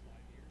 years.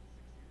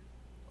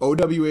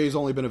 OWA has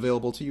only been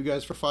available to you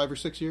guys for 5 or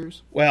 6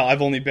 years? Well,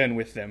 I've only been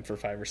with them for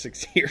 5 or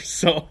 6 years.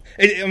 So,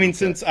 I mean,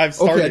 since I've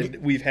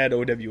started, we've had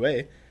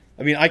OWA.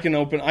 I mean, I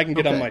can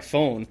get on my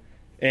phone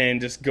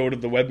and just go to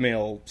the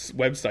webmail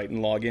website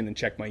and log in and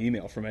check my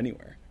email from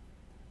anywhere.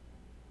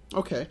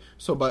 Okay,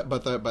 so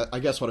but I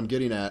guess what I'm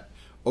getting at,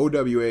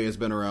 OWA has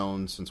been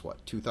around since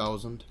what,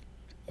 2000?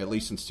 At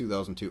least since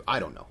 2002. I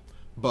don't know.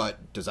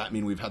 But does that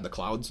mean we've had the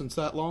cloud since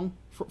that long?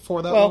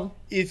 For that long? Well,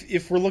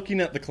 if we're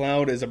looking at the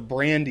cloud as a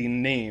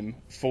branding name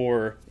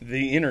for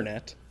the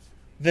internet,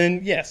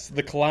 then yes,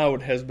 the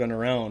cloud has been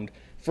around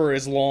for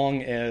as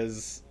long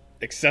as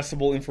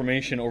accessible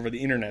information over the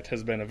internet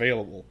has been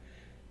available.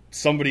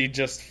 Somebody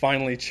just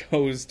finally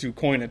chose to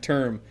coin a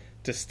term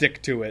to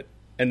stick to it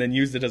and then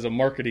use it as a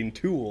marketing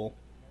tool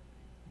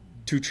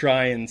to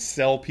try and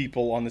sell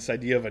people on this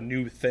idea of a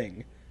new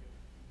thing.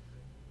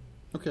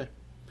 Okay.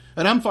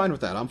 And I'm fine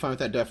with that. I'm fine with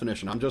that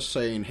definition. I'm just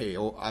saying,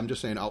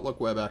 Outlook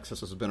Web Access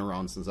has been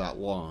around since that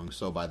long.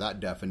 So by that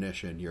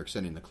definition, you're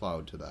extending the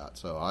cloud to that.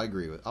 So I'll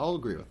agree with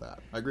that.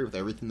 I agree with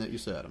everything that you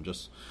said. I'm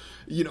just,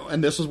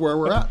 and this is where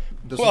we're at.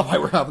 This is why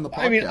we're having the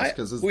podcast,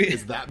 because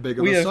it's that big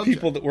of a subject. We have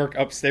people that work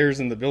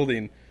upstairs in the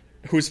building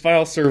whose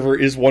file server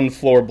is one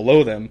floor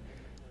below them.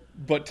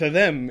 But to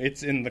them,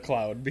 it's in the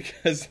cloud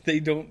because they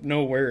don't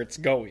know where it's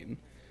going.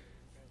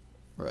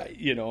 Right.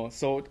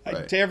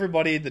 To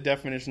everybody, the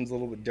definition's a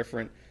little bit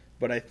different.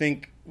 But I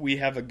think we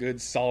have a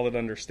good, solid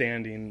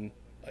understanding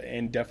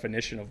and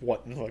definition of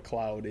what the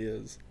cloud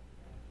is.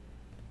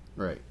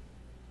 Right.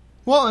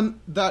 Well, and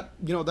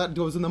that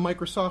goes into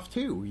Microsoft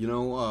too.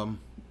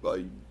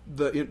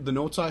 The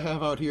notes I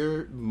have out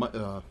here,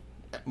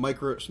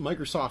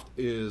 Microsoft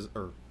is,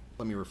 or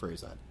let me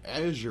rephrase that.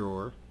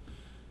 Azure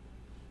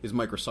is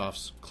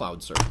Microsoft's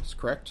cloud service,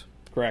 correct?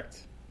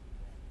 Correct.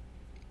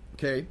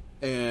 Okay.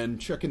 And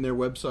checking their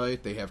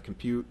website, they have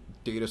compute,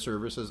 data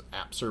services,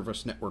 app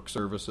service, network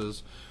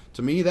services.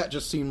 To me, that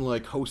just seemed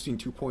like hosting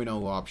 2.0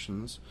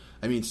 options.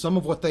 I mean, some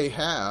of what they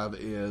have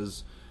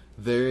is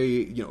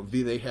they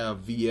have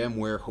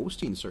VMware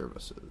hosting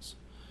services.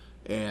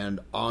 And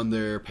on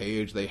their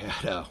page, they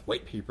had a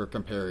white paper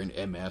comparing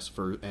MS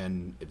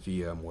and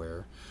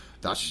VMware.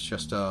 That's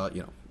just,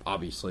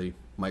 obviously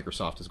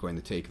Microsoft is going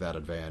to take that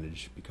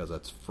advantage because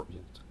it's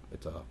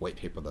a white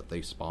paper that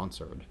they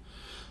sponsored.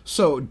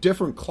 So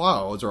different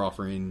clouds are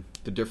offering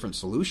the different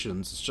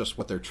solutions. It's just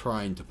what they're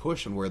trying to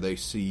push and where they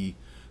see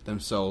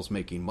themselves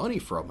making money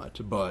from it.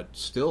 But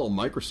still,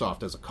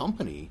 Microsoft as a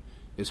company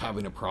is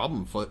having a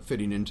problem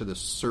fitting into the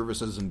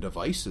services and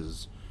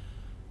devices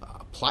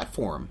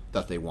platform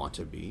that they want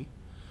to be.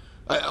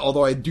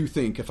 Although I do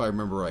think, if I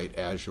remember right,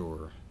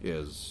 Azure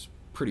is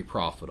pretty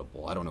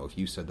profitable. I don't know if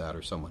you said that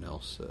or someone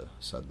else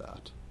said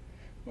that.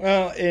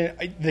 Well,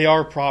 they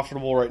are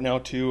profitable right now,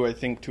 too, I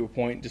think, to a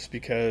point, just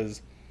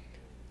because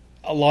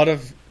a lot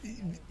of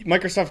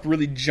Microsoft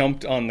really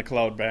jumped on the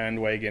cloud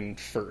bandwagon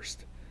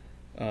first.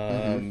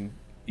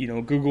 You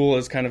know, Google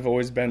has kind of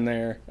always been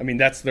there. I mean,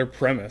 that's their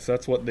premise.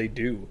 That's what they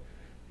do.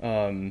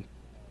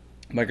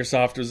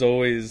 Microsoft was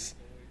always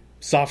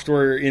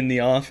software in the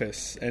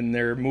office, and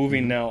they're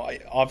moving now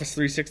Office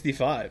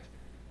 365.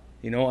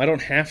 You know, I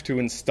don't have to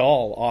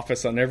install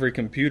Office on every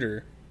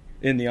computer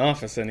in the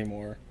office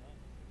anymore.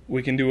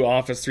 We can do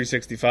Office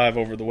 365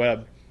 over the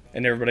web,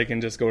 and everybody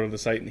can just go to the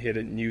site and hit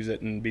it and use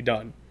it and be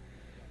done.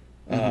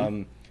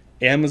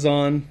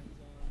 Amazon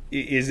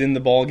is in the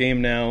ball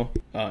game now,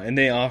 and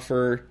they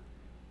offer,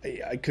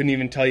 I couldn't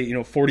even tell you, you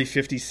know, 40,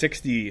 50,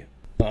 60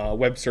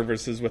 web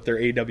services with their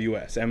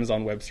AWS,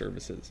 Amazon Web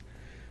Services.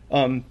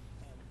 And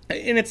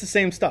it's the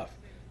same stuff.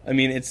 I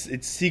mean, it's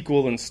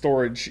SQL and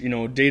storage, you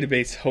know,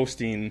 database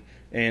hosting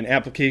and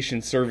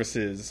application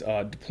services,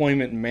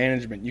 deployment and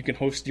management. You can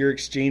host your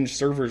Exchange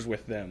servers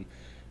with them.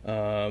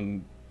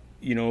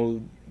 You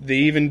know, they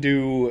even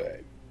do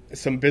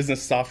some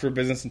business software,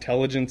 business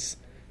intelligence,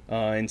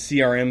 and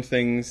CRM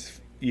things,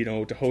 you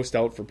know, to host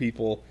out for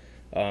people.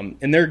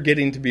 And they're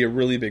getting to be a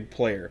really big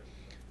player.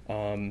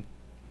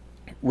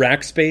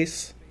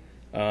 Rackspace,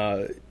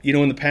 you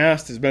know, in the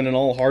past has been an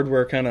all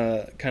hardware kind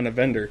of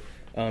vendor.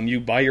 You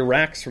buy your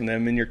racks from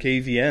them and your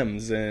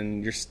KVMs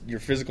and your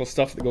physical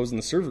stuff that goes in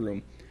the server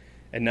room.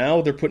 And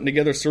now they're putting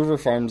together server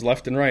farms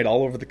left and right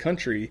all over the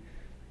country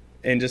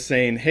and just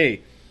saying,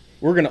 hey,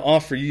 we're going to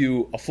offer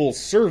you a full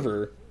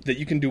server that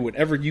you can do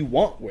whatever you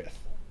want with.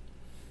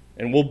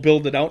 And we'll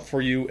build it out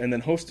for you and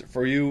then host it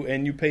for you,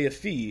 and you pay a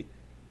fee.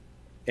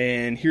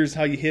 And here's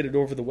how you hit it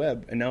over the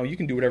web. And now you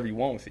can do whatever you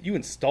want with it. You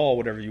install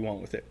whatever you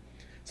want with it.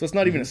 So it's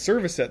not even a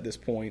service at this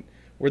point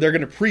where they're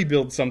going to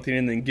pre-build something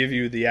and then give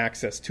you the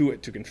access to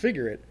it to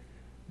configure it.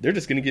 They're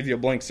just going to give you a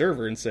blank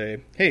server and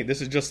say, hey,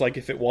 this is just like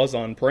if it was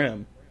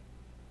on-prem.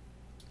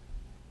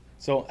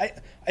 So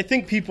I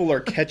think people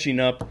are catching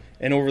up,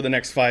 and over the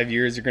next 5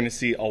 years, you're going to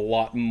see a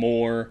lot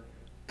more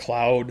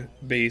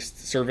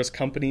cloud-based service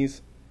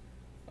companies,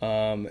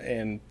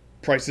 and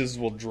prices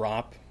will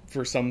drop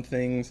for some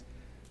things.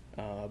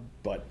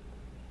 But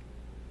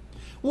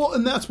well,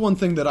 and that's one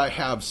thing that I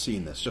have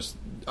seen this. Just,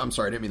 I'm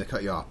sorry, I didn't mean to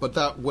cut you off, but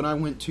that when I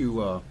went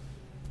to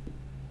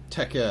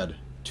Tech Ed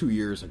 2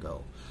 years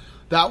ago,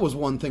 that was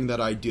one thing that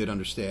I did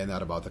understand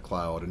that about the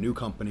cloud. A new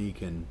company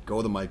can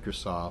go to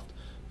Microsoft,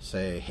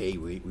 say, hey,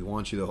 we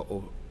want you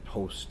to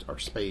host our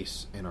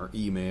space and our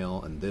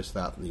email and this,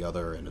 that, and the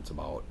other, and it's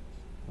about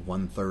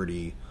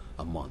 $130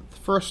 a month.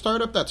 For a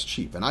startup, that's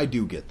cheap, and I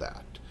do get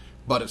that.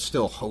 But it's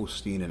still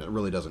hosting, and it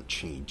really doesn't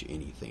change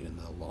anything in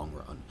the long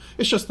run.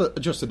 It's just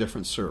a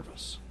different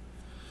service.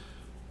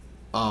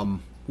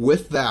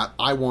 With that,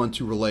 I want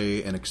to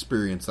relay an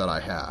experience that I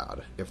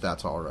had, if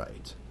that's all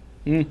right.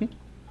 Mm-hmm.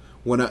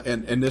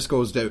 And this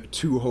goes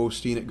to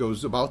hosting. It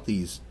goes about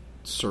these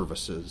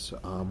services.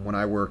 When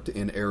I worked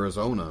in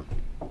Arizona,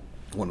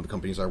 one of the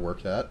companies I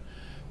worked at,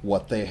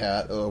 what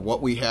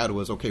we had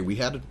was, okay, we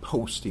had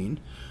hosting.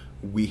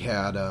 We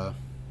had a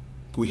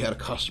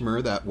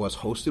customer that was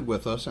hosted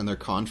with us, and their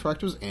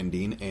contract was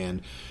ending,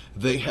 and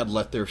they had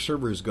let their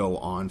servers go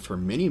on for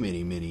many,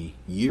 many, many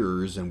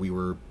years, and they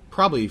were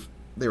probably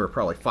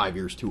 5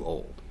 years too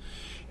old.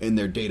 And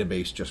their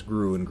database just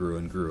grew and grew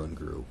and grew and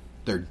grew.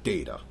 Their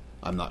data.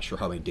 I'm not sure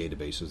how many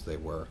databases they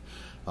were.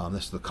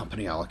 This is the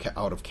company out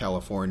of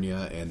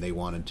California, and they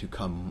wanted to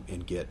come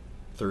and get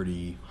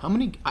 30... How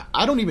many?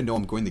 I don't even know.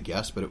 I'm going to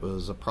guess, but it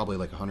was probably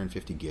like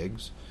 150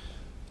 gigs.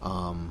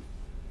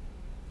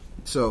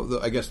 So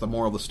I guess the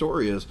moral of the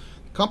story is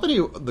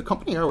the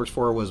company I worked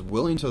for was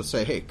willing to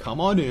say, hey, come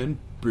on in,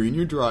 bring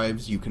your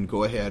drives, you can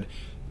go ahead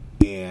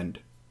and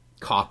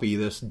copy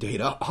this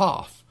data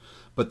off.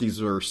 But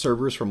these are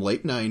servers from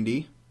late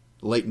 90s.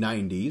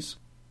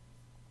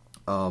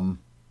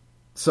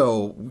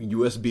 So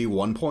USB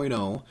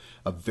 1.0,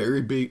 a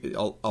very big,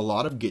 a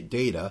lot of get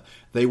data.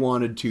 They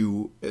wanted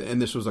to, and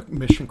this was a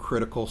mission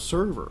critical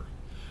server.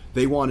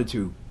 They wanted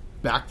to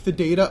back the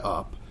data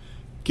up,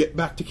 get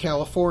back to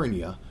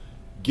California,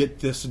 get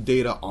this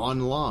data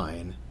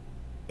online,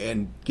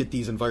 and get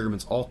these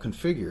environments all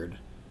configured.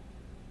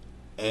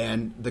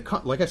 And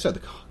like I said,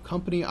 the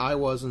company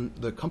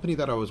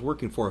that I was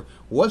working for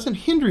wasn't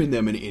hindering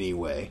them in any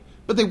way,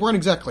 but they weren't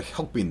exactly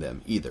helping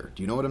them either.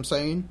 Do you know what I'm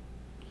saying?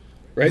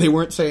 Right. They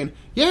weren't saying,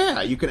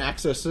 yeah, you can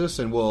access this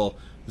and we'll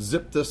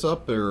zip this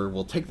up, or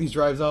we'll take these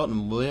drives out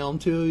and mail them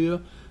to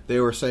you. They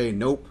were saying,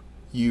 nope,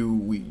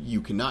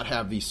 you cannot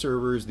have these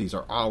servers. These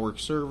are our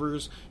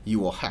servers.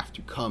 You will have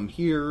to come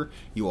here.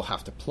 You will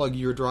have to plug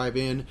your drive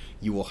in.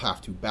 You will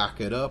have to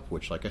back it up,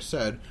 which, like I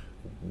said,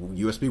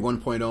 USB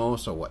 1.0,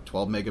 so what,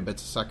 12 megabits a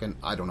second?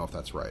 I don't know if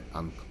that's right.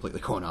 I'm completely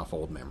going off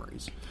old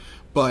memories.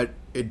 But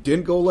it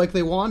didn't go like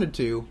they wanted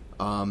to.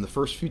 The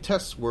first few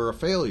tests were a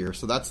failure,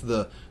 so that's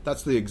the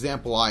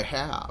example I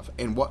have.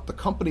 And what the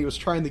company was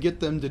trying to get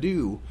them to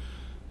do,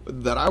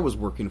 that I was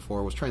working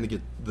for, was trying to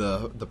get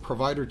the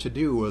provider to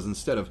do, was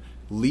instead of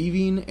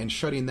leaving and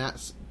shutting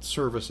that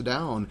service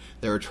down,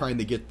 they were trying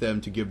to get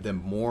them to give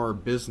them more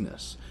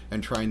business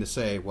and trying to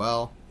say,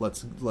 well,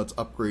 let's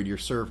upgrade your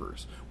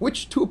servers,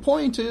 which to a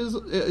point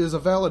is a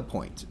valid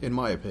point in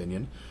my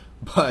opinion,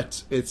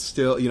 but it's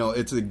still,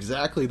 it's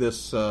exactly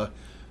this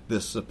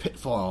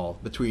pitfall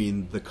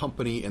between the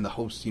company and the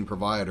hosting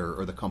provider,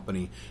 or the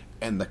company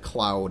and the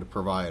cloud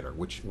provider,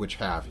 which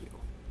have you.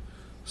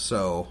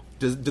 So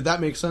did that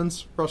make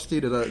sense, Rusty?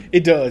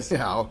 It does.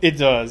 Yeah. It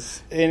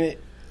does, and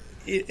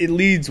it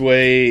leads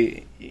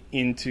way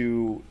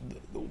into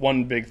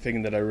one big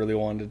thing that I really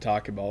wanted to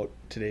talk about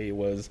today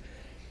was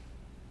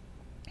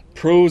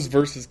pros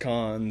versus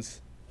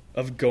cons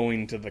of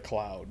going to the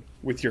cloud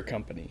with your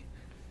company.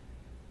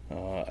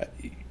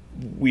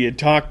 We had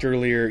talked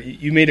earlier,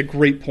 you made a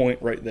great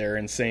point right there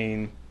in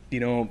saying,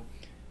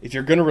 if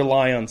you're going to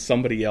rely on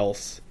somebody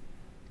else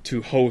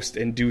to host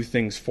and do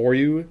things for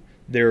you,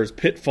 there's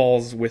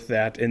pitfalls with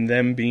that, and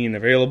them being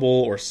available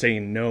or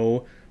saying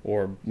no,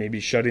 or maybe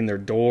shutting their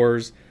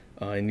doors,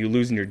 and you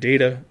losing your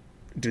data.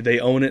 Do they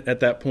own it at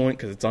that point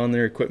because it's on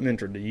their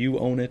equipment, or do you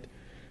own it?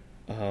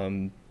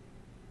 I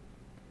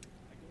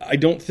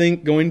don't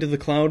think going to the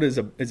cloud is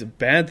a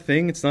bad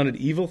thing. It's not an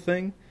evil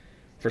thing.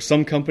 For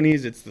some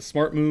companies, it's the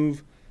smart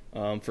move.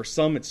 For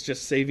some, it's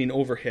just saving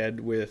overhead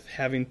with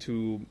having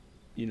to,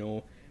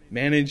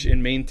 manage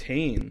and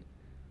maintain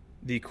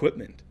the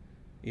equipment.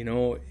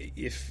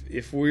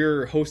 If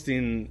we're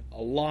hosting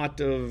a lot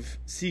of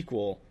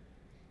SQL,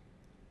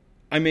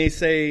 I may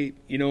say,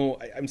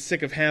 I'm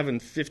sick of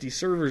having 50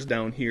 servers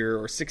down here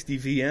or 60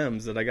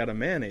 VMs that I got to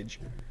manage.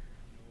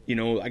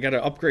 I got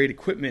to upgrade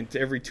equipment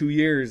every 2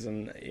 years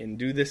and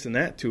do this and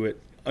that to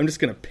it. I'm just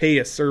going to pay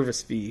a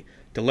service fee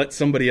to let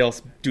somebody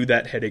else do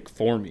that headache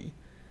for me.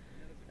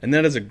 And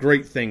that is a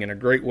great thing and a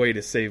great way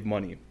to save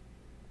money.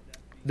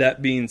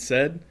 That being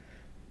said,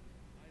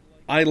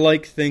 I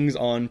like things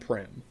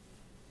on-prem.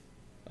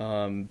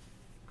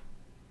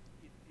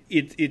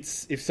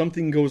 It's if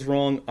something goes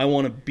wrong, I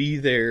want to be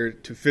there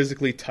to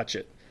physically touch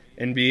it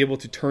and be able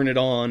to turn it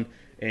on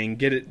and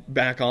get it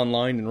back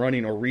online and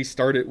running, or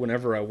restart it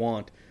whenever I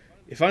want.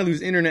 If I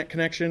lose internet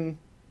connection,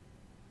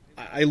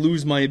 I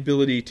lose my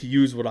ability to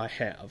use what I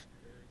have.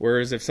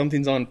 Whereas if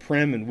something's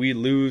on-prem and we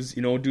lose,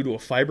 due to a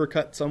fiber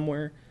cut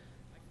somewhere,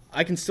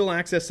 I can still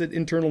access it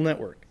internal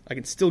network. I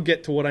can still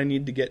get to what I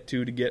need to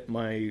get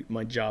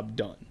my job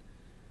done.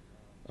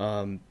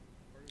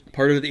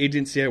 Part of the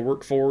agency I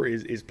work for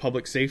is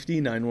public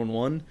safety,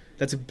 911.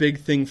 That's a big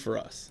thing for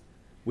us.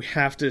 We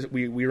have to,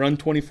 we run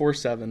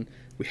 24/7.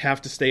 We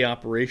have to stay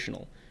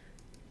operational.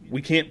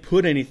 We can't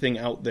put anything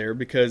out there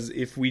because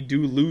if we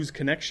do lose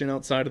connection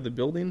outside of the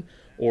building,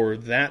 or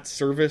that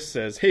service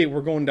says, hey,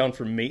 we're going down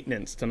for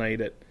maintenance tonight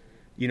at,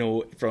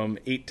 from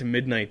 8 to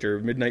midnight or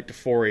midnight to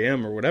 4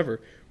 a.m. or whatever,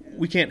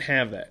 we can't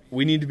have that.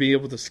 We need to be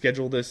able to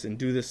schedule this and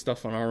do this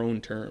stuff on our own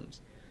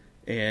terms.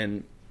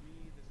 And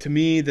to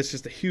me, that's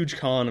just a huge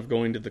con of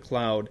going to the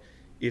cloud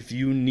if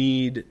you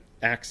need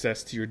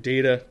access to your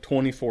data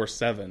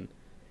 24/7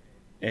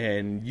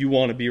 and you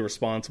want to be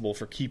responsible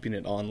for keeping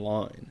it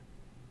online.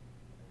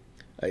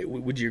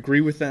 Would you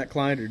agree with that,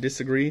 Clyde, or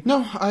disagree?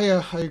 No, I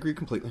agree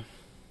completely.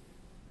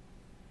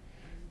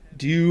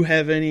 Do you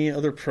have any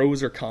other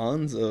pros or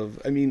cons of,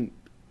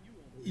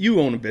 you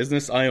own a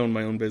business, I own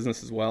my own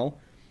business as well.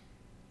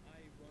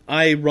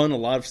 I run a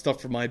lot of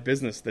stuff for my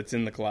business that's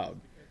in the cloud,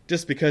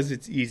 just because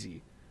it's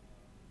easy.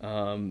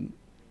 As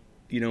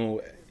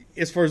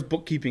far as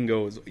bookkeeping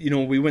goes,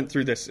 we went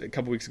through this a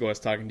couple weeks ago. I was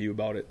talking to you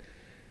about it.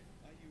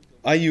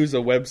 I use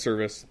a web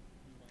service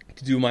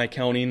to do my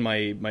accounting,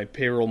 my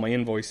payroll, my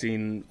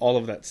invoicing, all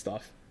of that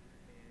stuff.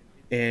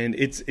 And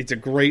it's a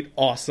great,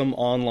 awesome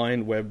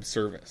online web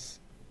service.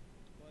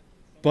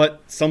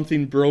 But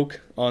something broke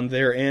on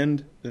their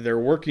end. They're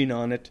working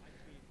on it.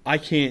 I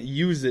can't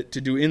use it to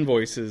do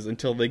invoices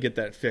until they get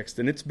that fixed.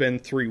 And it's been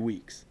 3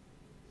 weeks.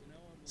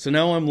 So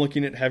now I'm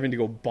looking at having to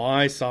go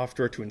buy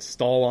software to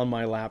install on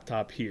my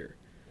laptop here.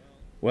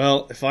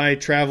 Well, if I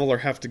travel or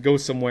have to go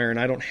somewhere and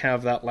I don't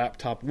have that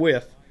laptop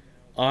with,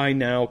 I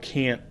now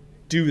can't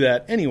do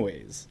that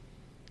anyways.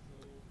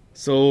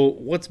 So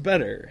what's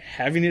better,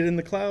 having it in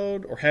the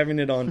cloud or having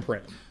it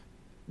on-prem?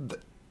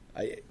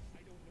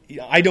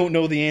 I don't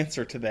know the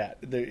answer to that.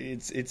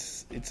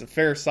 It's a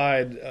fair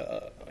side,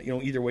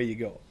 either way you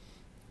go.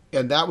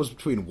 And that was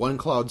between one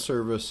cloud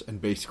service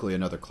and basically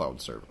another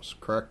cloud service,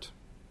 correct?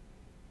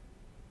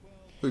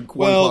 One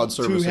cloud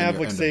service to have,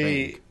 and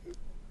say,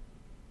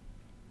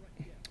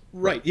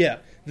 right, yeah.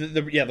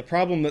 The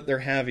problem that they're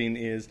having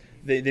is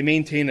they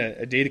maintain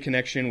a data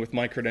connection with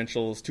my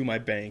credentials to my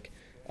bank.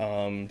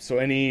 So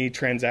any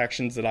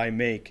transactions that I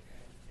make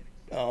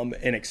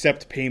and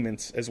accept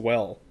payments as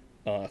well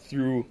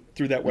through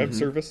that web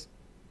service.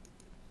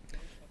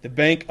 The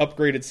bank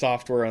upgraded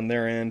software on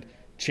their end,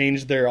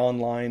 changed their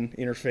online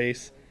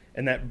interface,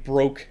 and that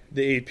broke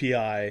the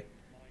API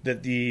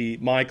that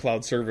my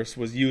cloud service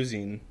was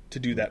using to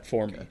do that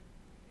for me.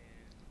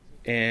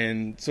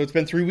 And so it's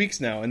been 3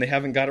 weeks now, and they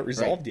haven't got it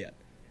resolved yet.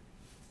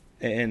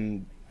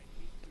 And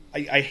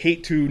I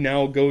hate to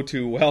now go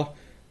to,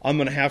 I'm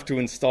going to have to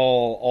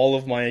install all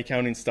of my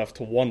accounting stuff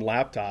to one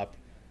laptop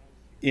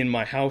in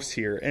my house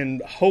here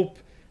and hope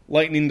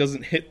lightning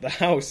doesn't hit the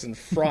house and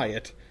fry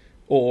it,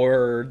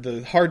 or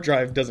the hard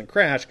drive doesn't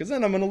crash, because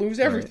then I'm going to lose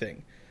everything.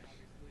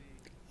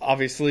 Right.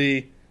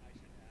 Obviously,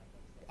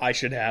 I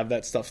should have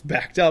that stuff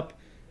backed up,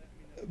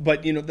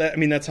 but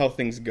that's how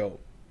things go.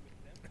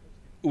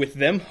 With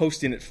them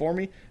hosting it for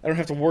me, I don't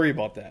have to worry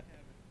about that.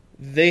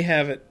 They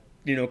have it,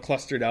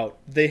 clustered out.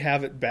 They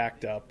have it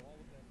backed up.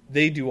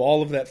 They do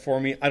all of that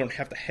for me. I don't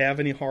have to have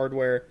any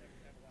hardware.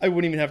 I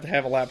wouldn't even have to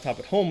have a laptop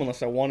at home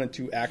unless I wanted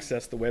to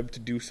access the web to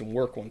do some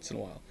work once in a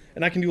while.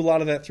 And I can do a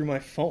lot of that through my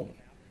phone,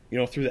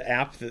 through the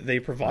app that they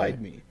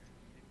provide me.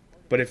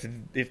 But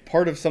if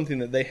part of something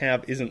that they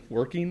have isn't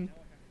working,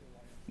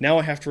 now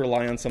I have to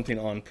rely on something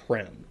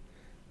on-prem.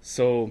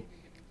 So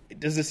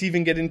does this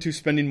even get into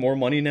spending more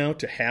money now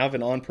to have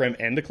an on-prem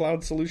and a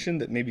cloud solution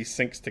that maybe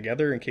syncs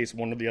together in case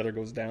one or the other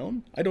goes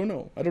down? I don't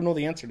know. I don't know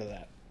the answer to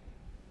that.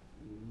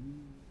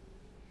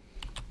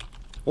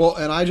 Well,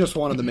 and I just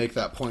wanted to make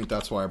that point.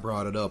 That's why I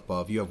brought it up.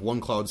 Of you have one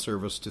cloud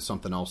service to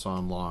something else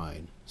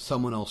online.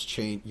 Someone else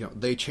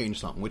they change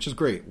something, which is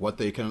great. What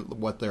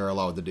they're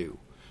allowed to do.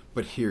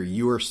 But here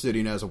you are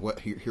sitting as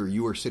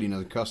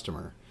a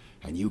customer,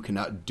 and you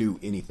cannot do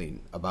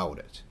anything about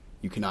it.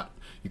 You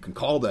can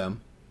call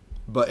them,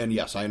 and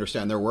yes, I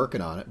understand they're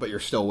working on it, but you're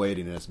still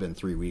waiting, and it's been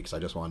 3 weeks. I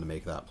just wanted to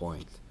make that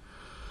point.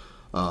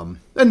 And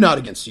not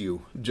against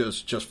you,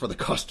 just for the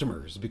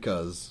customers,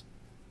 because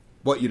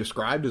what you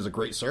described is a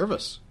great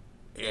service.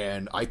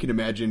 And I can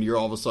imagine you're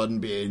all of a sudden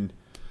being,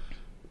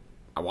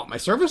 I want my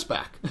service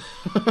back.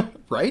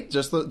 Right?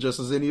 Just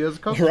as any as a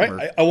customer.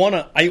 Right. I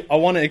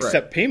wanna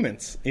accept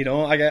payments.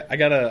 I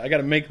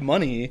gotta make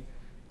money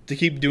to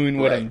keep doing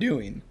what I'm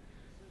doing.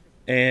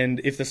 And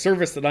if the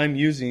service that I'm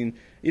using,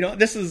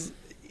 this is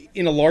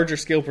in a larger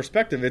scale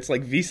perspective, it's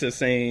like Visa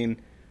saying,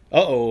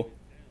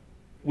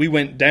 we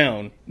went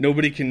down.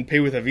 Nobody can pay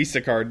with a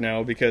Visa card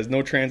now because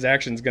no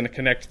transaction is going to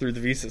connect through the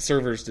Visa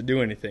servers to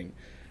do anything.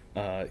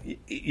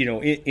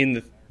 In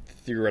the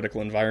theoretical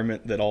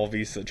environment that all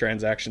Visa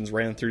transactions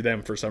ran through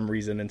them for some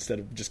reason instead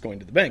of just going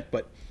to the bank.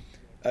 But,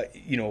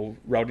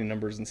 routing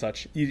numbers and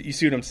such. You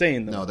see what I'm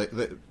saying, though?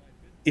 No,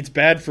 it's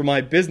bad for my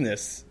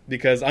business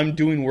because I'm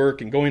doing work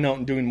and going out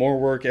and doing more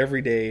work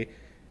every day.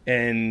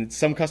 And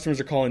some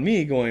customers are calling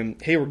me going,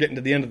 hey, we're getting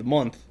to the end of the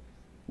month.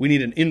 We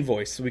need an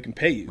invoice so we can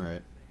pay you.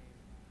 Right.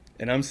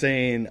 And I'm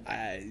saying,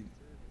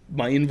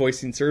 my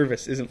invoicing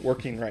service isn't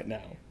working right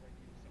now.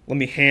 Let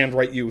me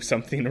handwrite you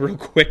something real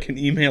quick and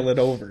email it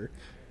over.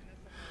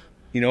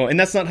 And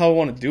that's not how I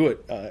want to do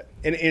it.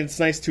 And it's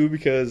nice, too,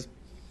 because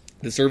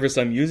the service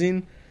I'm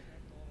using,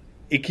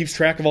 it keeps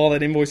track of all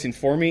that invoicing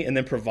for me and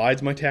then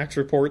provides my tax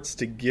reports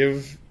to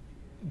give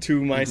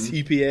to my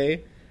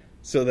CPA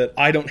so that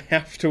I don't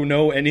have to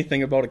know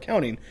anything about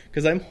accounting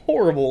because I'm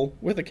horrible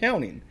with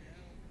accounting.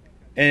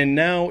 And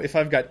now if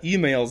I've got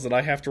emails that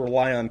I have to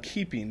rely on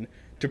keeping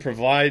to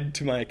provide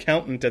to my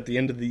accountant at the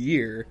end of the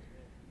year,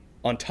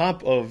 on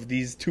top of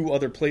these two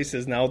other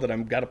places now that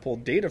I've got to pull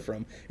data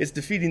from, it's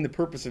defeating the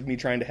purpose of me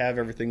trying to have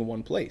everything in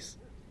one place.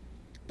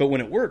 But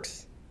when it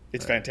works,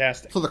 it's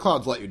fantastic. So the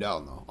clouds let you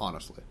down, though,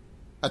 honestly,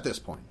 at this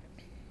point.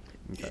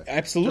 Okay.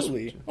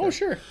 Absolutely.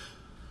 Sure.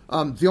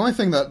 The only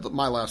thing that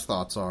my last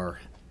thoughts are,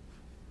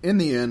 in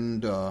the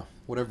end,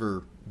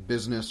 whatever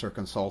business or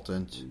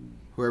consultant,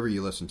 whoever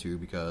you listen to,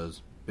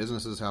 because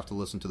businesses have to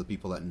listen to the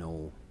people that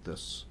know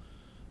this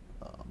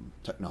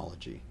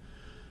technology.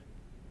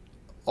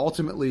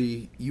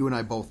 Ultimately, you and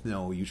I both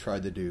know you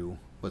tried to do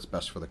what's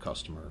best for the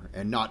customer,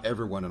 and not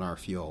everyone in our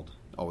field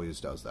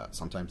always does that.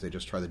 Sometimes they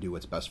just try to do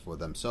what's best for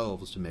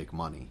themselves to make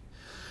money.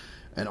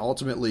 And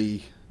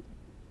ultimately,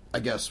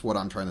 I guess what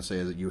I'm trying to say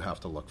is that you have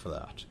to look for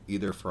that,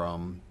 either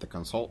from the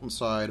consultant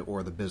side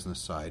or the business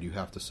side. You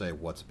have to say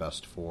what's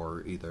best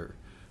for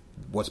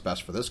what's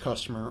best for this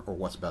customer or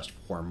what's best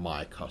for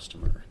my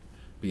customer,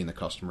 being the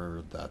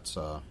customer that's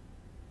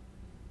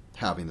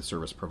having the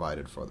service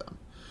provided for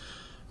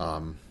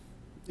them.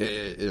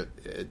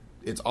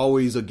 It's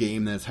always a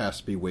game that has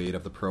to be weighed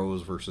of the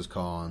pros versus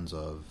cons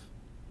of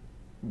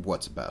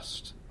what's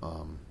best.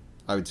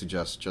 I would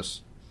suggest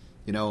just,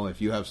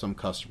 if you have some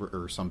customer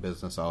or some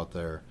business out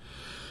there,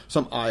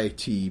 some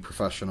IT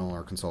professional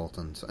or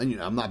consultant,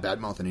 and I'm not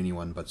bad-mouthing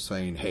anyone, but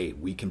saying, hey,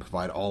 we can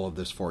provide all of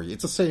this for you.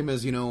 It's the same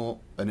as, an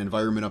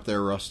environment up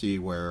there, Rusty,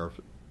 where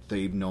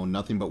they've known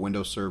nothing but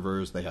Windows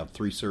servers. They have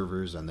 3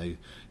 servers, and they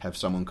have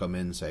someone come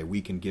in and say,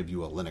 we can give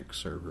you a Linux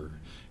server.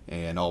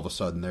 And all of a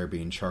sudden, they're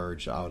being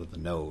charged out of the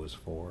nose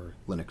for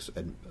Linux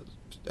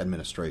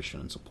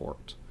administration and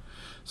support.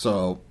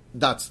 So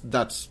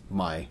that's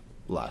my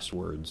last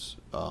words.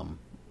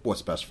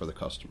 What's best for the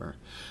customer.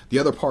 The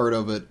other part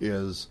of it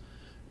is,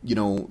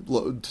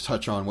 to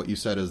touch on what you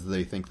said, is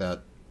they think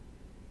that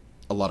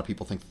a lot of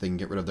people think that they can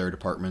get rid of their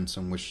departments,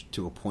 and which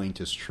to a point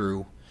is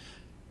true.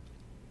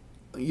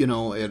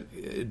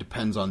 It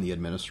depends on the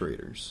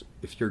administrators.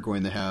 If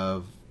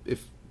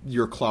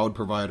your cloud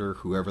provider,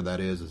 whoever that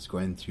is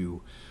going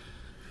to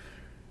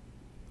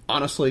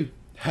honestly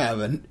have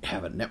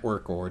a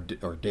network or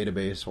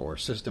database or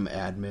system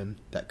admin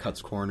that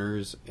cuts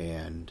corners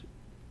and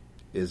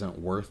isn't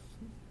worth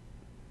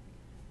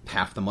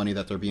half the money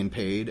that they're being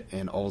paid,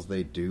 and all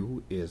they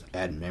do is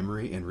add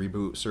memory and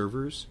reboot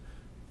servers.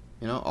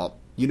 You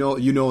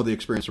know the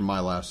experience from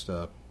my last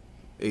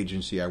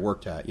agency I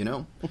worked at.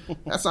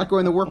 That's not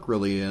going to work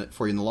really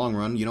for you in the long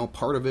run.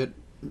 Part of it,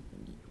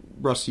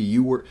 Rusty,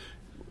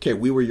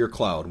 we were your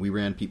cloud. We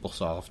ran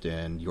PeopleSoft,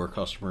 and your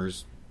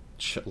customers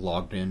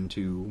logged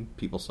into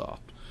PeopleSoft.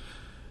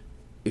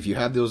 If you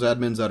have those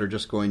admins that are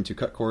just going to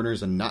cut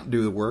corners and not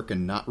do the work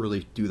and not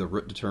really do the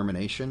root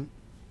determination,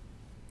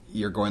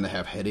 you're going to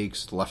have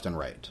headaches left and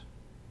right.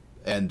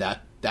 And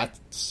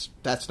that's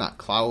not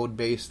cloud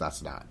based.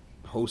 That's not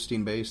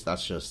hosting based.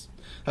 That's just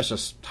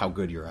how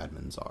good your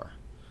admins are.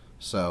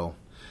 So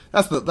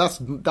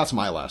that's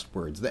my last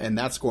words, and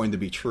that's going to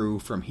be true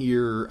from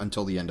here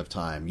until the end of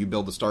time. You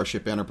build the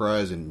Starship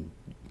Enterprise and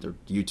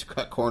you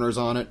cut corners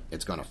on it,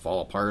 it's going to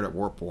fall apart at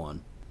warp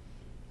 1.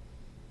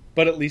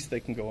 But at least they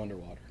can go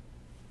underwater.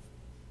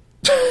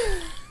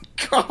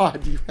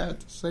 God, you had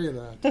to say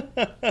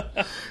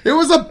that. It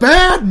was a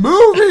bad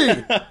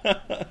movie!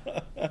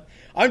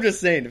 I'm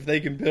just saying, if they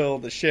can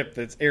build a ship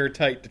that's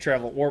airtight to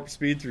travel at warp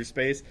speed through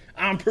space,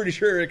 I'm pretty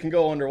sure it can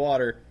go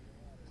underwater.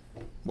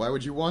 Why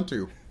would you want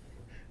to?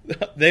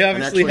 They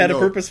obviously had a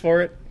purpose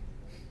for it.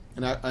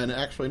 And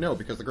actually, no,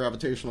 because the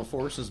gravitational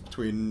forces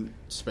between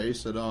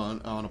space and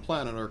on a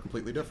planet are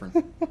completely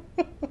different.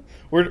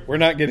 We're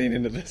not getting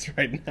into this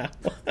right now.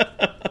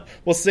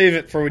 We'll save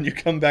it for when you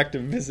come back to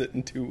visit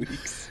in 2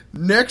 weeks.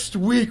 Next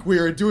week, we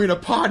are doing a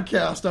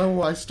podcast on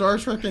why Star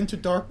Trek Into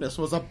Darkness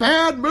was a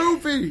bad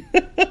movie.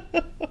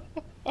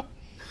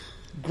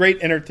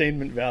 Great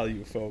entertainment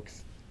value,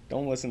 folks.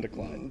 Don't listen to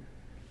Clyde.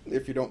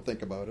 If you don't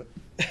think about it.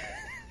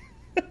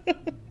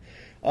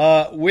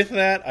 With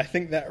that, I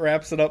think that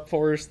wraps it up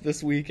for us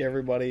this week,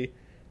 everybody.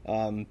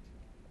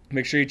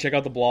 Make sure you check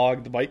out the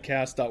blog,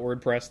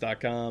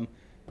 thebitecast.wordpress.com.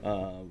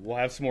 We'll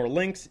have some more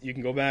links. You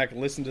can go back and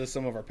listen to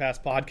some of our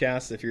past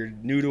podcasts if you're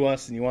new to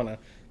us and you want to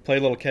play a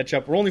little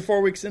catch-up. We're only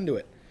 4 weeks into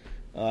it.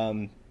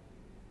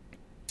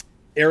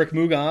 Eric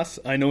Mugas,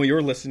 I know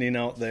you're listening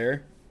out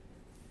there.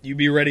 You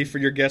be ready for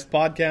your guest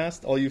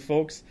podcast, all you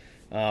folks.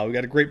 We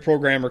got a great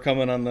programmer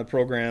coming on the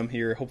program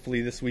here,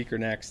 hopefully this week or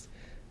next.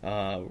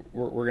 We're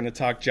going to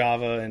talk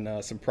Java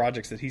and some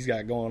projects that he's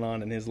got going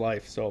on in his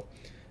life. So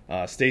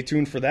stay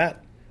tuned for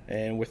that.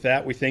 And with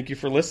that, we thank you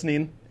for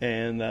listening,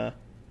 and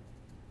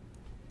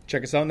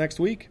check us out next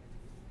week.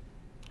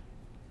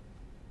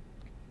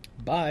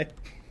 Bye.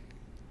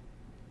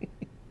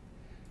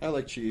 I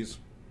like cheese.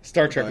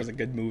 Star Trek was a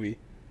good movie.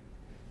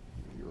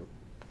 You're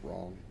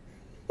wrong.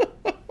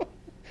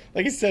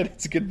 Like I said,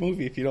 it's a good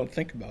movie if you don't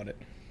think about it.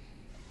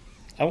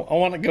 I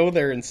want to go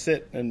there and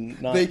sit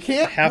and not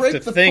have to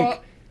think.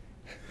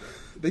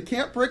 They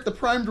can't break the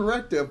Prime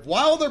Directive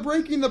while they're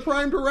breaking the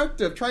Prime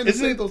Directive, trying to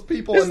save those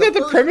people. Isn't that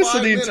the premise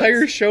of the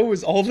entire show?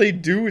 Is all they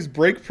do is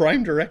break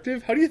Prime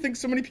Directive? How do you think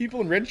so many people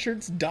in red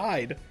shirts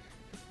died?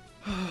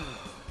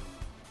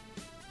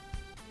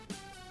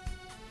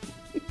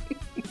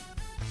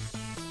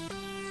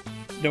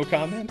 No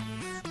comment?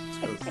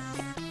 I'm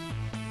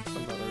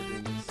not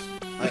arguing this.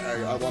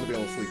 I want to be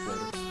able to sleep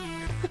later.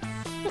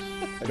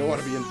 I don't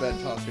want to be in bed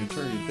tossing and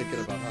turning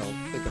thinking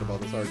about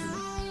this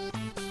argument.